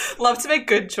Senators. from? Love to make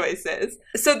good choices.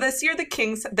 So this year, the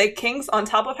Kings, on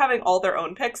top of having all their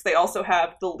own picks, they also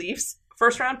have the Leafs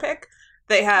first round pick.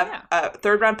 They have a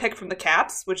third round pick from the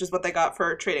Caps, which is what they got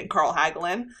for trading Carl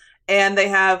Hagelin, and they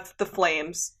have the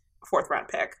Flames fourth round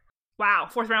pick. Wow,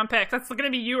 fourth round pick. That's going to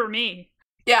be you or me.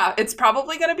 Yeah, it's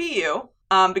probably going to be you,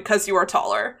 because you are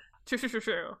taller.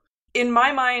 True. In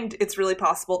my mind, it's really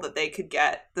possible that they could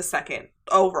get the second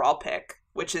overall pick,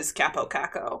 which is Capo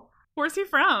Caco. Where's he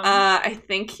from? I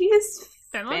think he's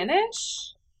Finland?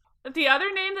 Finnish. The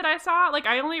other name that I saw, like,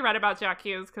 I only read about Jack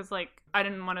Hughes because, like, I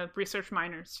didn't want to research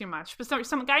minors too much. But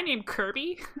some guy named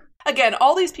Kirby. Again,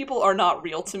 all these people are not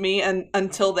real to me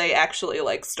until they actually,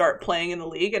 like, start playing in the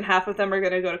league. And half of them are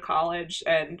going to go to college,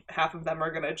 and half of them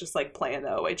are going to just, like, play in the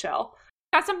OHL.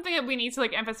 That's something that we need to,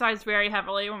 like, emphasize very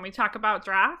heavily when we talk about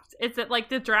draft, is that, like,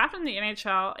 the draft in the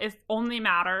NHL only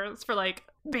matters for, like,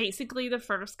 basically the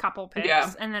first couple picks.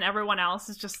 Yeah. And then everyone else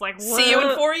is just like, See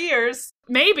you in 4 years.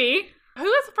 Maybe. Who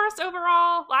was the first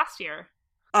overall last year?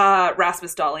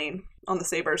 Rasmus Dahlin on the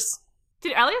Sabres.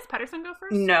 Did Elias Pettersson go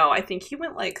first? No, I think he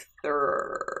went, like,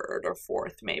 third or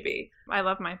fourth, maybe. I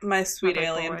love my sweet my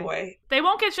alien boy. They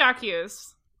won't get Jack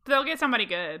Hughes. They'll get somebody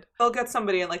good. They'll get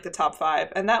somebody in, like, the top 5,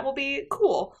 and that will be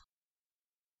cool.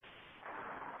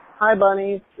 Hi,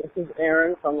 bunnies. This is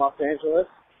Aaron from Los Angeles.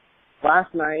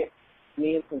 Last night,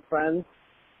 me and some friends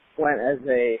went as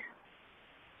a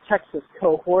Texas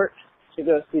cohort to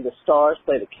go see the Stars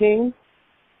play the Kings,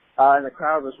 and the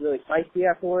crowd was really feisty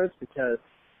afterwards because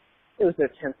it was their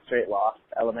 10th straight loss,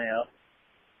 LMAO.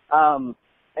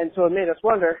 And so it made us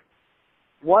wonder,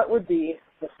 what would be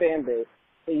the fan base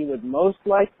that you would most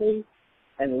likely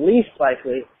and least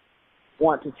likely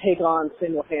want to take on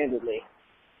single-handedly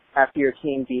after your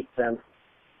team beats them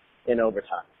in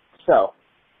overtime? So,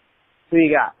 who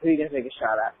you got? Who you going to take a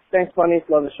shot at? Thanks, bunnies.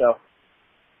 Love the show.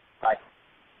 Bye.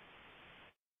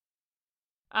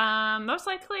 Most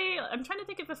likely, I'm trying to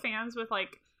think of the fans with,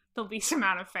 like, the least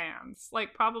amount of fans.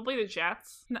 Like, probably the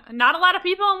Jets. Not a lot of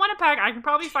people in Winnipeg. I can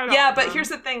probably fight Yeah, off but them. here's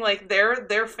the thing, like,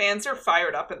 their fans are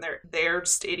fired up and their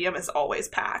stadium is always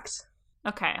packed.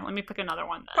 Okay, let me pick another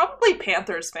one then. Probably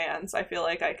Panthers fans, I feel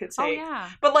like I could Oh, take. yeah.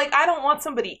 But, like, I don't want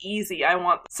somebody easy. I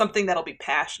want something that'll be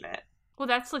passionate. Well,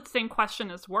 that's the same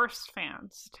question as worst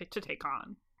fans to take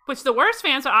on. Which the worst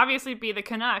fans would obviously be the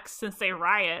Canucks, since they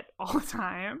riot all the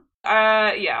time.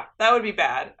 Yeah, that would be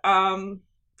bad.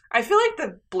 I feel like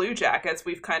the Blue Jackets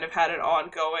we've kind of had an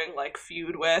ongoing, like,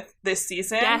 feud with this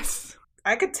season. Yes.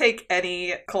 I could take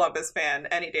any Columbus fan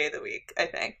any day of the week, I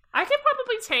think. I could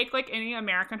probably take, like, any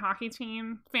American hockey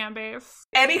team fan base.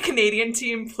 Any Canadian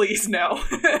team, please no.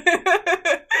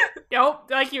 Nope,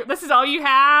 like, this is all you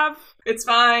have. It's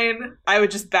fine. I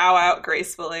would just bow out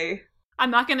gracefully. I'm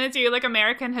not gonna do, like,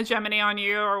 American hegemony on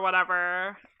you or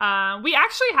whatever. We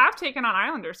actually have taken on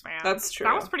Islanders fans. That's true.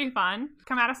 That was pretty fun.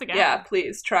 Come at us again. Yeah,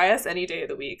 please, try us any day of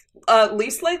the week.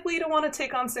 Least likely to want to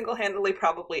take on single-handedly,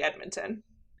 probably Edmonton.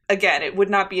 Again, it would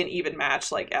not be an even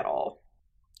match, like, at all.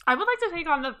 I would like to take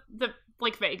on the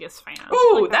like, Vegas fans.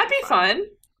 Ooh, Like, that'd be fun.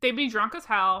 They'd be drunk as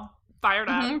hell, fired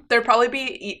up. Mm-hmm. There'd probably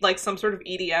be, like, some sort of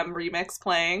EDM remix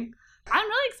playing. I'm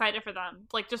really excited for them.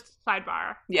 Like, just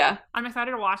sidebar. Yeah. I'm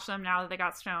excited to watch them now that they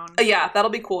got stoned. Yeah,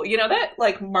 that'll be cool. You know that,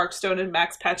 like, Mark Stone and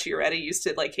Max Pacioretty used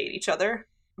to, like, hate each other?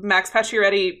 Max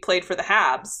Pacioretty played for the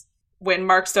Habs when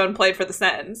Mark Stone played for the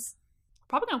Sens.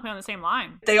 Probably gonna play on the same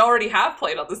line. They already have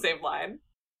played on the same line.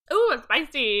 Ooh, it's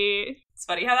spicy. It's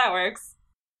funny how that works.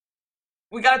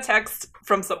 We got a text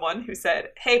from someone who said,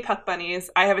 "Hey, Puck Bunnies,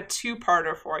 I have a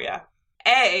two-parter for you.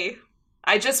 A,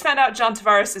 I just found out John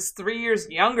Tavares is 3 years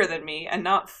younger than me and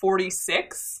not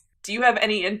 46. Do you have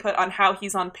any input on how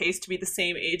he's on pace to be the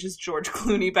same age as George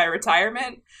Clooney by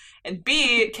retirement? And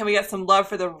B, can we get some love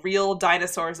for the real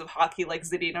dinosaurs of hockey like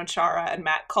Zdeno Chara and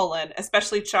Matt Cullen,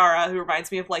 especially Chara, who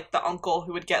reminds me of, like, the uncle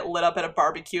who would get lit up at a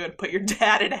barbecue and put your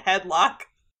dad in a headlock."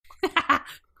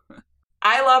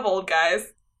 I love old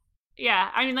guys.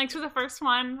 Yeah, I mean, like, to the first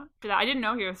one, I didn't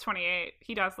know he was 28.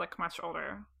 He does look much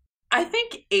older. I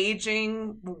think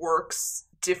aging works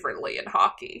differently in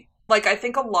hockey. Like, I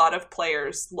think a lot of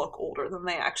players look older than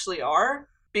they actually are.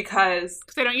 because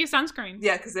they don't use sunscreen.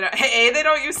 Yeah, because they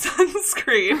don't use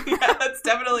sunscreen. Yeah, that's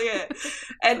definitely it.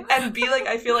 And B, like,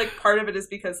 I feel like part of it is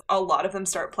because a lot of them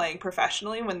start playing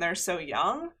professionally when they're so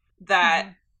young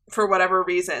that for whatever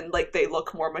reason, like, they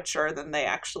look more mature than they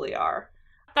actually are.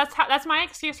 That's my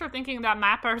excuse for thinking that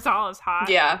Matt Barzal is hot.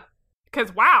 Yeah.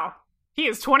 Because, wow, he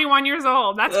is 21 years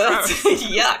old. That's gross.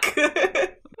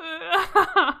 Yuck.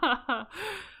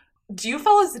 Do you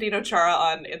follow Zdeno Chara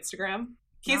on Instagram?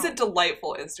 He's a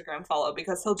delightful Instagram follow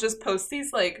because he'll just post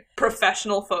these, like,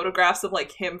 professional photographs of,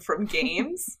 like, him from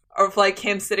games or of, like,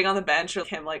 him sitting on the bench or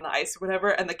him, like, on the ice or whatever.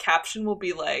 And the caption will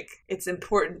be, like, it's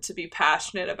important to be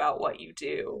passionate about what you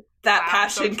do. That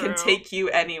passion can take you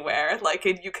anywhere. Like,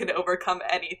 and you can overcome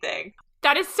anything.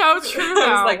 That is so true, though.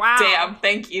 I was like, wow. Damn,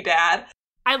 thank you, Dad.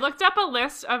 I looked up a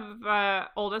list of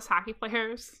oldest hockey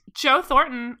players. Joe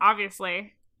Thornton,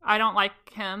 obviously. I don't like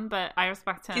him, but I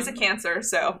respect him. He's a Cancer,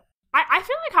 so... I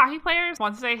feel like hockey players,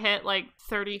 once they hit like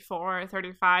 34 or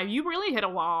 35, you really hit a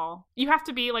wall. You have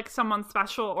to be like someone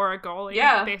special or a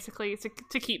goalie, basically,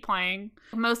 to keep playing.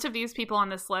 Most of these people on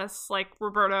this list, like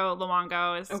Roberto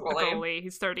Luongo is a goalie.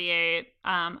 He's 38.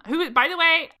 Who, by the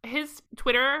way, his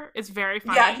Twitter is very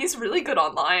funny. Yeah, he's really good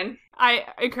online. I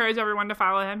encourage everyone to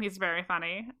follow him. He's very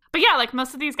funny. But yeah, like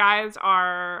most of these guys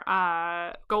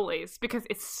are goalies because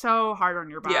it's so hard on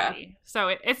your body. Yeah. So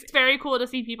it's very cool to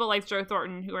see people like Joe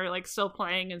Thornton who are like still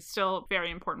playing and still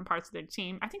very important parts of their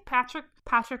team. I think Patrick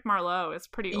Marleau is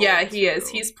pretty old. Yeah, he is.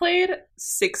 He's played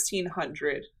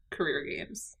 1,600 career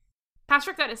games.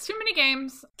 Patrick, that is too many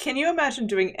games. Can you imagine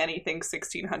doing anything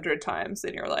 1,600 times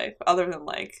in your life other than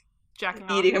like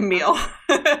jacking eating a meal?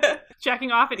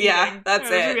 Jacking off and eating. Yeah, that's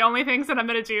Those it. are the only things that I'm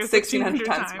going to do 1,600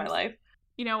 times in my life.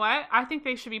 You know what? I think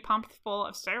they should be pumped full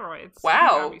of steroids.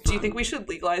 Wow. Do you think we should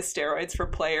legalize steroids for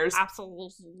players?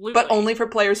 Absolutely. But only for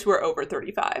players who are over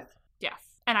 35. Yes.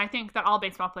 And I think that all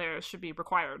baseball players should be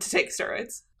required to take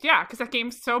steroids. Yeah, because that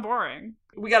game's so boring.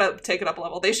 We got to take it up a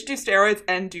level. They should do steroids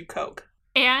and do coke.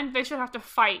 And they should have to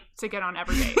fight to get on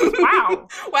every base. Wow.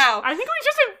 Wow. I think we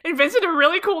just invented a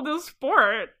really cool new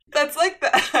sport. That's like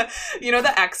the, you know, the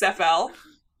XFL?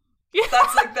 Yeah.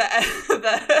 That's like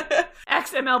the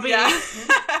XMLB. Yeah.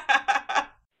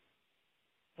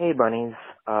 Hey, bunnies.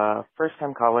 First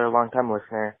time caller, long time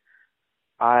listener.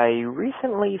 I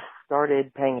recently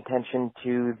started paying attention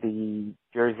to the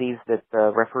jerseys that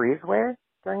the referees wear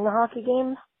during the hockey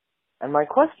games. And my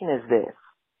question is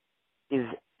this. Is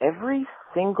every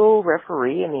single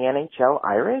referee in the NHL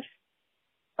Irish?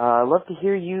 I'd love to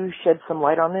hear you shed some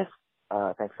light on this.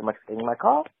 Thanks so much for taking my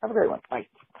call. Have a great one. Bye.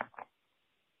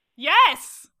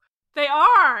 Yes, they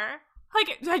are.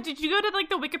 Like, did you go to like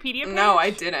the Wikipedia page? No, I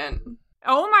didn't.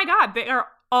 Oh my God, they are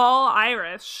all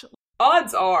Irish.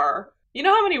 Odds are. You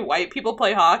know how many white people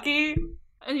play hockey?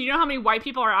 And you know how many white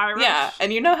people are Irish? Yeah,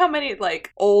 and you know how many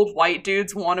like old white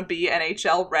dudes want to be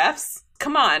NHL refs?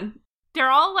 Come on. They're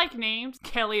all like named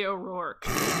Kelly O'Rourke.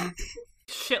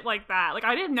 Shit like that. Like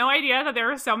I had no idea that there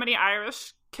were so many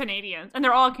Irish Canadians, and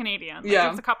they're all Canadians. Like, yeah,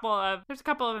 there's a couple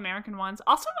of American ones.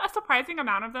 Also, a surprising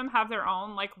amount of them have their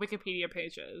own like Wikipedia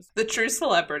pages. The true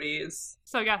celebrities.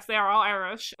 So yes, they are all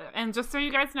Irish. And just so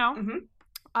you guys know,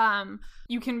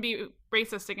 you can be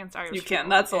racist against Irish. You can.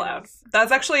 That's allowed.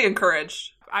 That's actually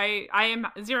encouraged. I am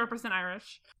 0%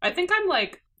 Irish. I think I'm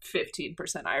like 15%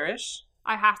 Irish.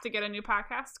 I have to get a new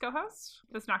podcast co-host.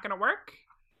 It's not going to work.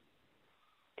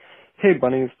 Hey,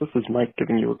 bunnies. This is Mike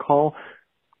giving you a call.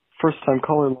 First-time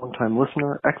caller, long-time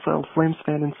listener, exiled Flames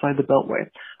fan inside the Beltway.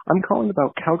 I'm calling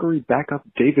about Calgary backup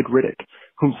David Riddick,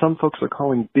 whom some folks are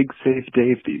calling Big Save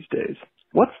Dave these days.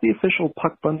 What's the official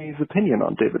Puck Bunny's opinion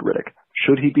on David Riddick?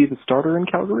 Should he be the starter in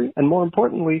Calgary? And more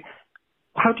importantly,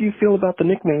 how do you feel about the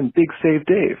nickname Big Save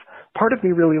Dave? Part of me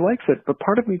really likes it, but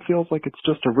part of me feels like it's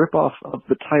just a ripoff of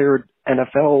the tired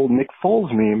NFL Nick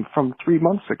Foles meme from 3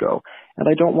 months ago, and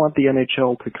I don't want the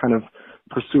NHL to kind of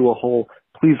pursue a whole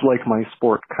please like my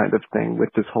sport kind of thing with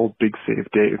this whole Big Save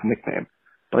Dave nickname.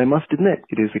 But I must admit,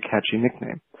 it is a catchy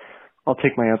nickname. I'll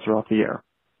take my answer off the air.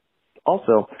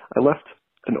 Also, I left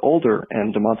an older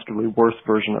and demonstrably worse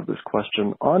version of this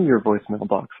question on your voicemail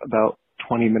box about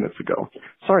 20 minutes ago.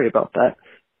 Sorry about that.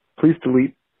 Please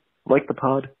delete, like the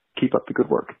pod, keep up the good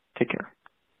work. Take care.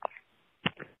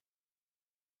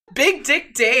 Big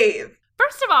Dick Dave.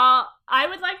 First of all, I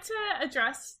would like to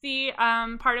address the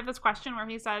part of this question where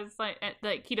he says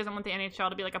like he doesn't want the NHL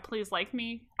to be like a please like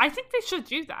me. I think they should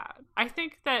do that. I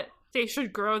think that they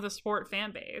should grow the sport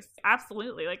fan base.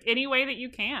 Absolutely. Like any way that you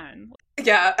can.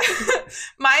 Yeah.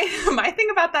 my thing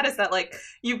about that is that like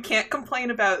you can't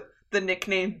complain about the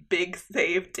nickname Big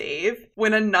Save Dave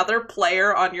when another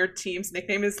player on your team's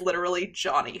nickname is literally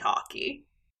Johnny Hockey.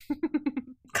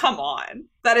 come on.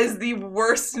 That is the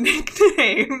worst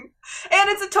nickname. And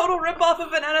it's a total ripoff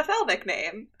of an NFL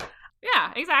nickname.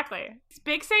 Yeah, exactly.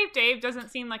 Big Save Dave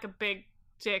doesn't seem like a big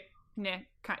dick Nick.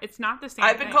 It's not the same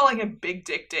I've been thing. calling him Big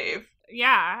Dick Dave.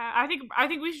 Yeah, I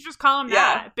think we should just call him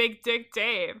that. Big Dick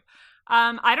Dave.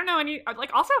 I don't know any,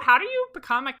 like, also, how do you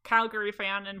become a Calgary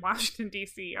fan in Washington,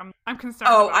 D.C.? I'm concerned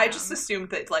about I him. just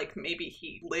assumed that, like, maybe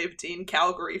he lived in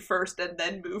Calgary first and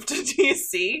then moved to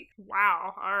D.C.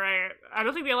 Wow, all right. I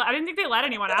didn't think they let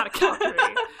anyone out of Calgary.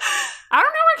 I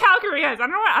don't know where Calgary is. I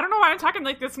don't know why I'm talking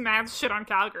like this mad shit on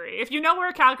Calgary. If you know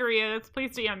where Calgary is,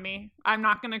 please DM me. I'm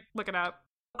not gonna look it up.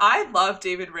 I love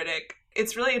David Riddick.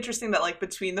 It's really interesting that, like,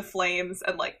 between the Flames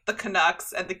and, like, the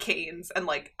Canucks and the Canes and,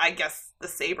 like, I guess the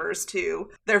Sabres, too,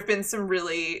 there have been some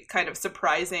really kind of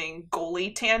surprising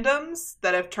goalie tandems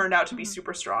that have turned out to be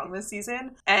super strong this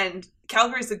season. And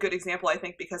Calgary's a good example, I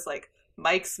think, because, like,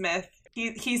 Mike Smith,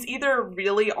 he's either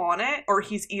really on it or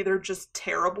he's either just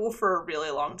terrible for a really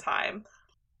long time.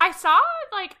 I saw,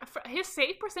 like, his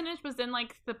save percentage was in,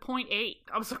 like, the 0.8.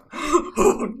 I was like,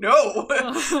 oh, no.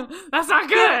 That's not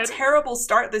good. They had a terrible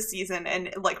start this season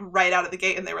and, like, right out of the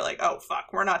gate, and they were like, oh, fuck,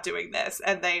 we're not doing this.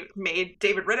 And they made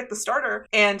David Riddick the starter,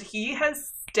 and he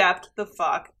has stepped the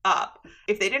fuck up.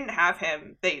 If they didn't have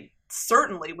him, they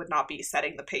certainly would not be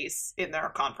setting the pace in their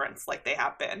conference like they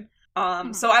have been.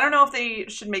 So I don't know if they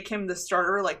should make him the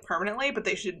starter, like, permanently, but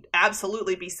they should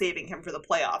absolutely be saving him for the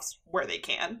playoffs where they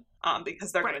can,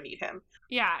 because they're going to need him.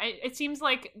 Yeah, it seems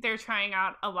like they're trying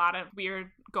out a lot of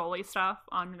weird goalie stuff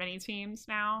on many teams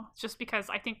now, just because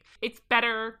I think it's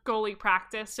better goalie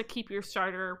practice to keep your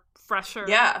starter fresher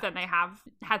than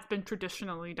has been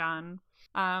traditionally done.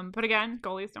 But again,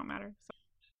 goalies don't matter. So.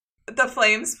 The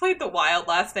Flames played the Wild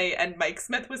last night, and Mike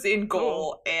Smith was in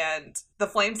goal, and the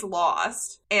Flames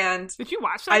lost. And did you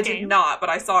watch that I game? did not,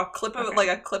 but I saw a clip of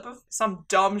a clip of some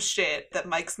dumb shit that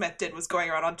Mike Smith did was going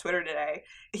around on Twitter today.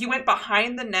 He went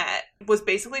behind the net, was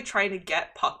basically trying to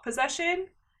get puck possession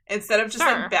instead of just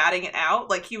like batting it out.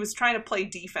 Like, he was trying to play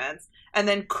defense, and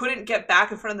then couldn't get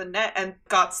back in front of the net and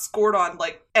got scored on,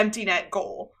 like, empty net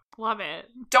goal. Love it.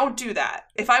 Don't do that.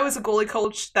 If I was a goalie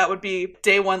coach, that would be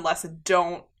day one lesson.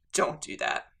 Don't do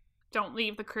that. Don't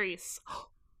leave the crease.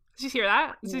 Did you hear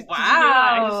that?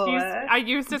 Wow. Did you hear that? I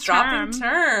used a Dropping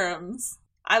terms.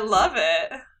 I love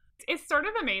it. It's sort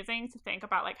of amazing to think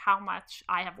about, like, how much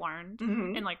I have learned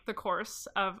in, like, the course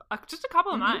of just a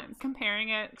couple of months, comparing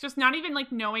it, just not even,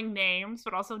 like, knowing names,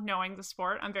 but also knowing the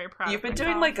sport. I'm very proud You've of been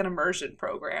doing, like, an immersion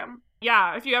program.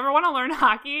 Yeah, if you ever want to learn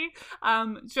hockey,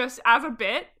 just as a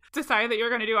bit, decide that you're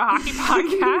going to do a hockey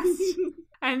podcast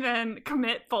and then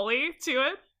commit fully to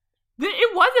it.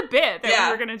 It was a bit that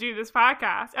we were going to do this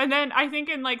podcast. And then I think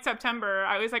in, like, September,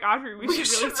 I was like, Audrey, we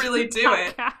should really do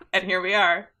it. And here we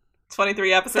are,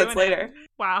 23 episodes later.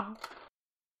 Wow.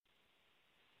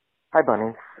 Hi,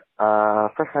 bunnies.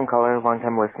 First-time caller,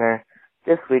 long-time listener.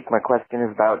 This week, my question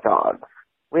is about dogs.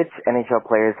 Which NHL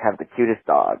players have the cutest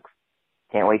dogs?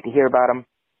 Can't wait to hear about them.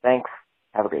 Thanks.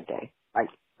 Have a great day. Bye.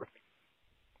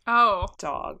 Oh.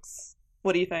 Dogs.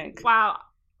 What do you think? Wow.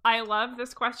 I love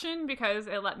this question because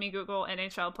it let me Google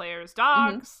NHL players'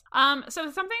 dogs.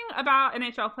 So something about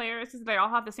NHL players is they all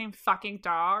have the same fucking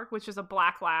dog, which is a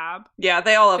black lab. Yeah,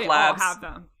 they all have labs. They all have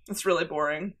them. It's really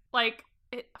boring. Like,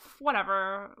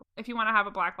 whatever. If you want to have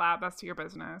a black lab, that's your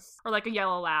business. Or like a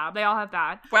yellow lab. They all have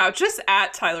that. Wow, just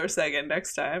at Tyler Seguin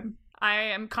next time. I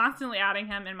am constantly adding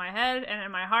him in my head and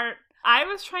in my heart. I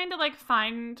was trying to, like,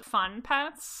 find fun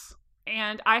pets.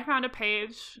 And I found a web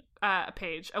page, a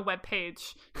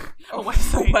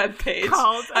website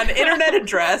called an internet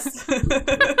address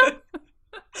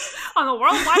on the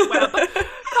World Wide Web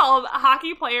called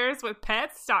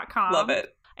hockeyplayerswithpets.com. Love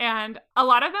it. And a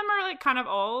lot of them are, like, kind of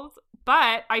old,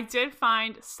 but I did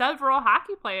find several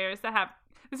hockey players that have,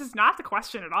 this is not the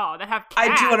question at all, that have cats.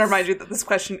 I do want to remind you that this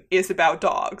question is about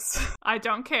dogs. I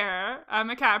don't care. I'm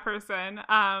a cat person.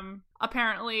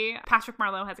 Apparently Patrick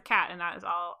Marleau has a cat, and that is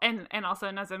all. And also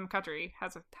Nazem Kadri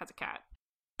has a cat.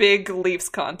 Big Leafs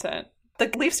content. The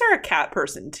Leafs are a cat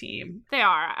person team. They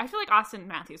are. I feel like Austin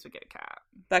Matthews would get a cat.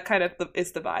 That kind of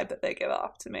is the vibe that they give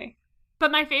off to me.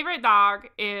 But my favorite dog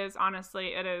is, honestly,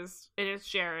 it is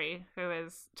Jerry, who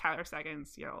is Tyler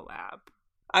Seguin's yellow lab.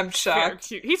 I'm shocked.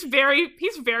 He's very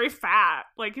fat.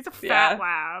 Like, he's a fat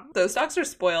lab. Those dogs are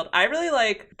spoiled. I really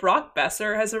like Brock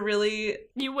Besser has a really...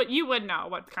 You would know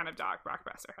what kind of dog Brock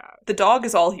Besser has. The dog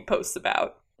is all he posts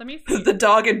about. Let me see. The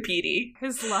dog and Petey.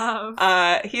 His love.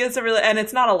 He has a really... And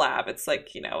it's not a lab. It's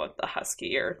like, you know, a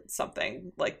husky or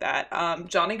something like that.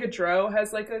 Johnny Gaudreau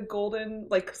has like a golden...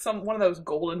 Like one of those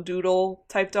golden doodle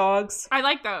type dogs. I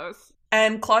like those.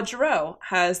 And Claude Giroux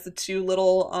has the 2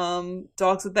 little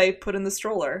dogs that they put in the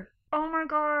stroller. Oh my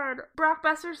god. Brock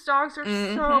Besser's dogs are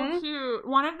so cute.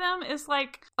 One of them is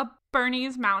like a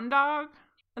Bernese mountain dog.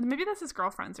 Maybe that's his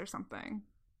girlfriend's or something.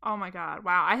 Oh my god.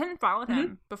 Wow. I hadn't followed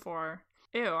him before.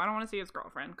 Ew, I don't want to see his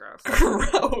girlfriend. Gross.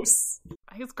 Gross.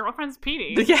 His girlfriend's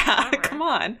Petey. Yeah, Whatever. come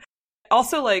on.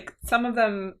 Also, like, some of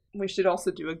them, we should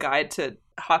also do a guide to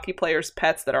hockey players'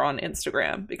 pets that are on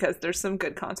Instagram, because there's some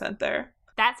good content there.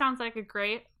 That sounds like a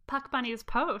great Puck Bunnies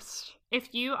post.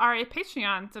 If you are a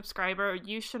Patreon subscriber,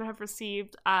 you should have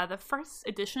received the first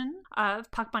edition of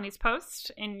Puck Bunnies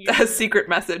post in your... A secret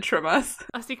message from us.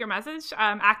 A secret message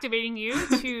activating you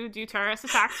to do terrorist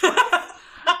attacks.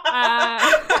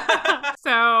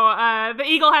 So the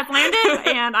eagle has landed,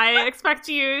 and I expect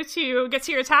you to get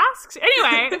to your tasks.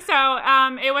 Anyway, so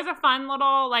it was a fun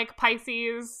little like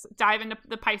Pisces dive into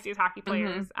the Pisces hockey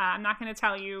players. I'm not going to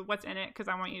tell you what's in it because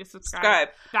I want you to subscribe.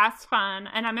 That's fun,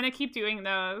 and I'm going to keep doing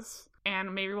those.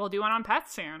 And maybe we'll do one on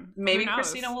pets soon. Maybe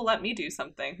Christina will let me do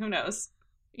something. Who knows?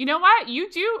 You know what? You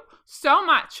do so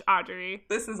much, Audrey.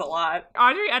 This is a lot.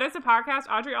 Audrey edits a podcast.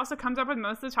 Audrey also comes up with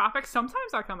most of the topics.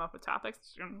 Sometimes I come up with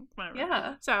topics. Whatever.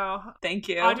 Yeah. So thank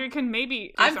you. Audrey can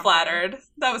maybe. I'm flattered.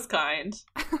 That was kind.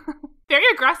 Very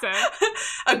aggressive.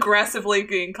 Aggressively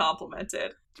being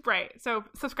complimented. Right. So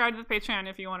subscribe to the Patreon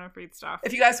if you want to read stuff.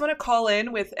 If you guys want to call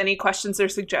in with any questions or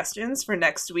suggestions for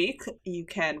next week, you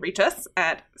can reach us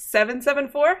at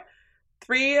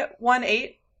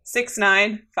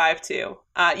 774-318-6952.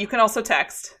 You can also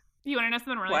text. You want to know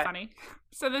something really funny?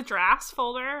 So the drafts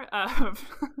folder of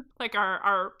like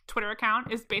our Twitter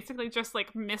account is basically just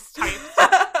like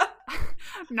mistyped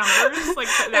numbers. Like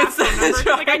that phone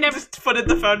number. Like I never just put in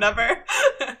the phone number.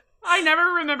 I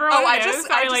never remember what I just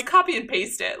copy and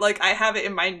paste it. Like, I have it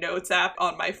in my notes app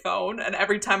on my phone, and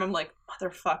every time I'm like,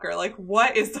 motherfucker, like,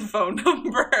 what is the phone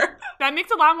number? That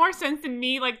makes a lot more sense than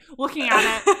me, like, looking at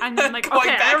it, and then, like,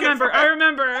 okay, I remember.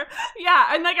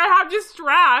 Yeah, and, like, I have just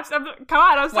drafts.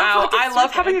 God, I was wow, I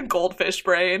love having a goldfish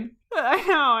brain. I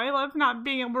know, I love not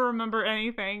being able to remember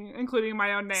anything, including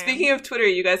my own name. Speaking of Twitter,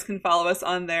 you guys can follow us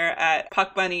on there at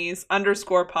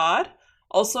puckbunnies_pod.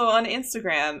 Also on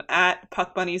Instagram at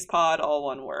puckbunniespod, all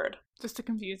one word. Just to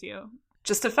confuse you.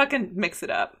 Just to fucking mix it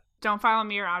up. Don't follow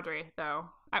me or Audrey, though.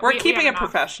 We're keeping it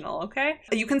professional, okay?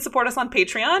 You can support us on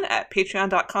Patreon at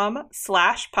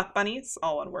patreon.com/puckbunnies,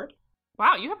 all one word.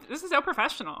 Wow, this is so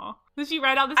professional. Did you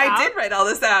write all this out? I did write all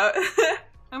this out.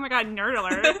 Oh my god, nerd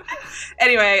alert.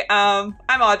 Anyway, I'm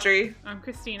Audrey. I'm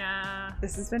Christina.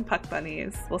 This has been Puck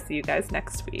Bunnies. We'll see you guys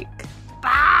next week.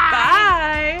 Bye!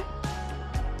 Bye!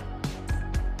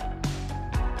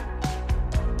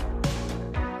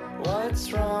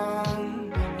 What's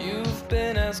wrong? You've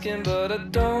been asking, but I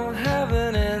don't have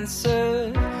an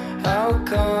answer. How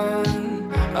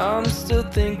come? I'm still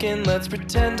thinking, let's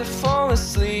pretend to fall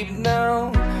asleep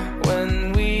now.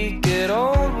 When we get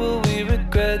old, will we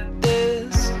regret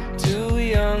this? Too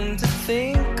young to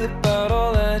think about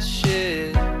all that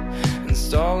shit. And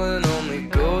stalling only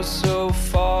goes so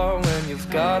far when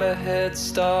you've got a head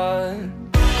start.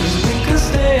 'Cause we could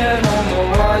stay at home or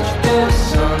watch the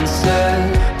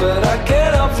sunset, but I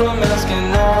can't help from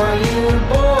asking, are you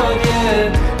bored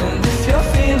yet? And if you're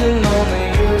feeling lonely,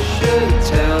 you should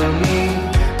tell me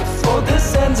before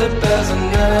this ends up as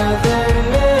another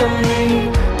memory.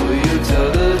 Will you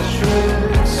tell the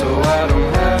truth so I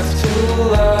don't have to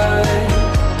lie?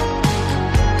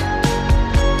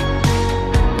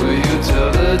 Will you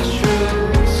tell the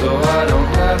truth so I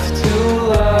don't have to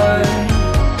lie?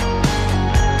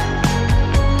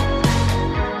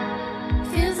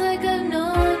 Feels like I've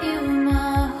known you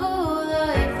my whole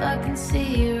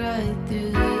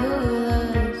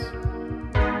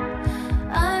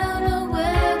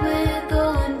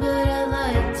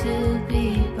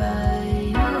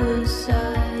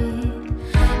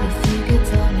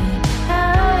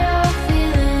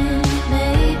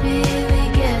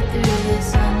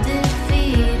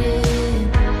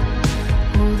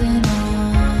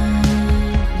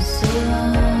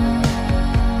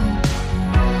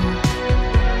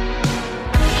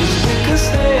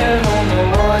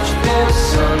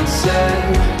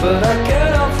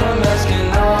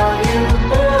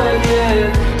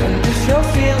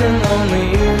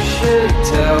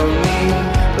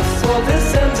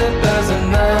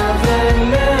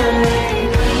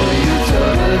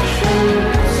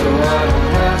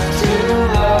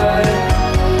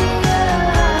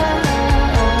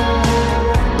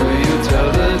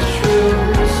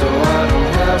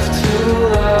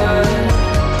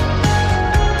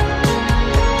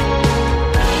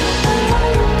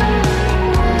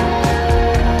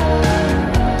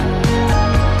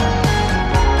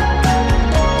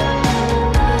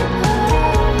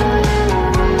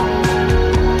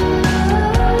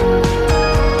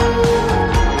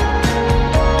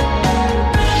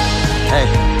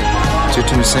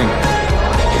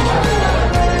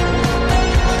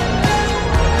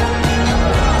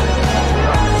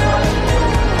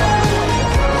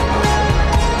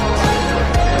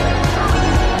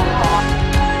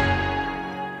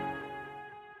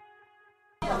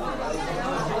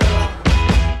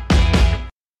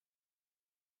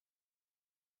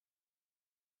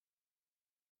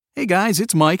Hey guys,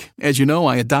 it's Mike. As you know,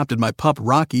 I adopted my pup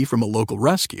Rocky from a local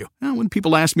rescue. Now, when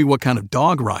people asked me what kind of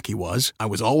dog Rocky was, I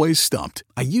was always stumped.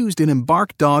 I used an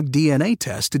Embark dog DNA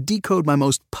test to decode my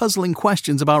most puzzling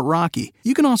questions about Rocky.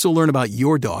 You can also learn about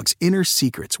your dog's inner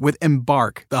secrets with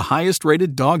Embark, the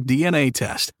highest-rated dog DNA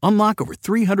test. Unlock over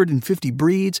 350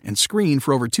 breeds and screen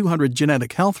for over 200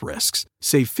 genetic health risks.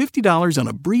 Save $50 on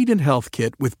a breed and health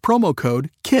kit with promo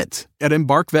code KIT at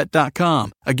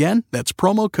EmbarkVet.com. Again, that's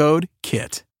promo code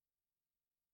KIT.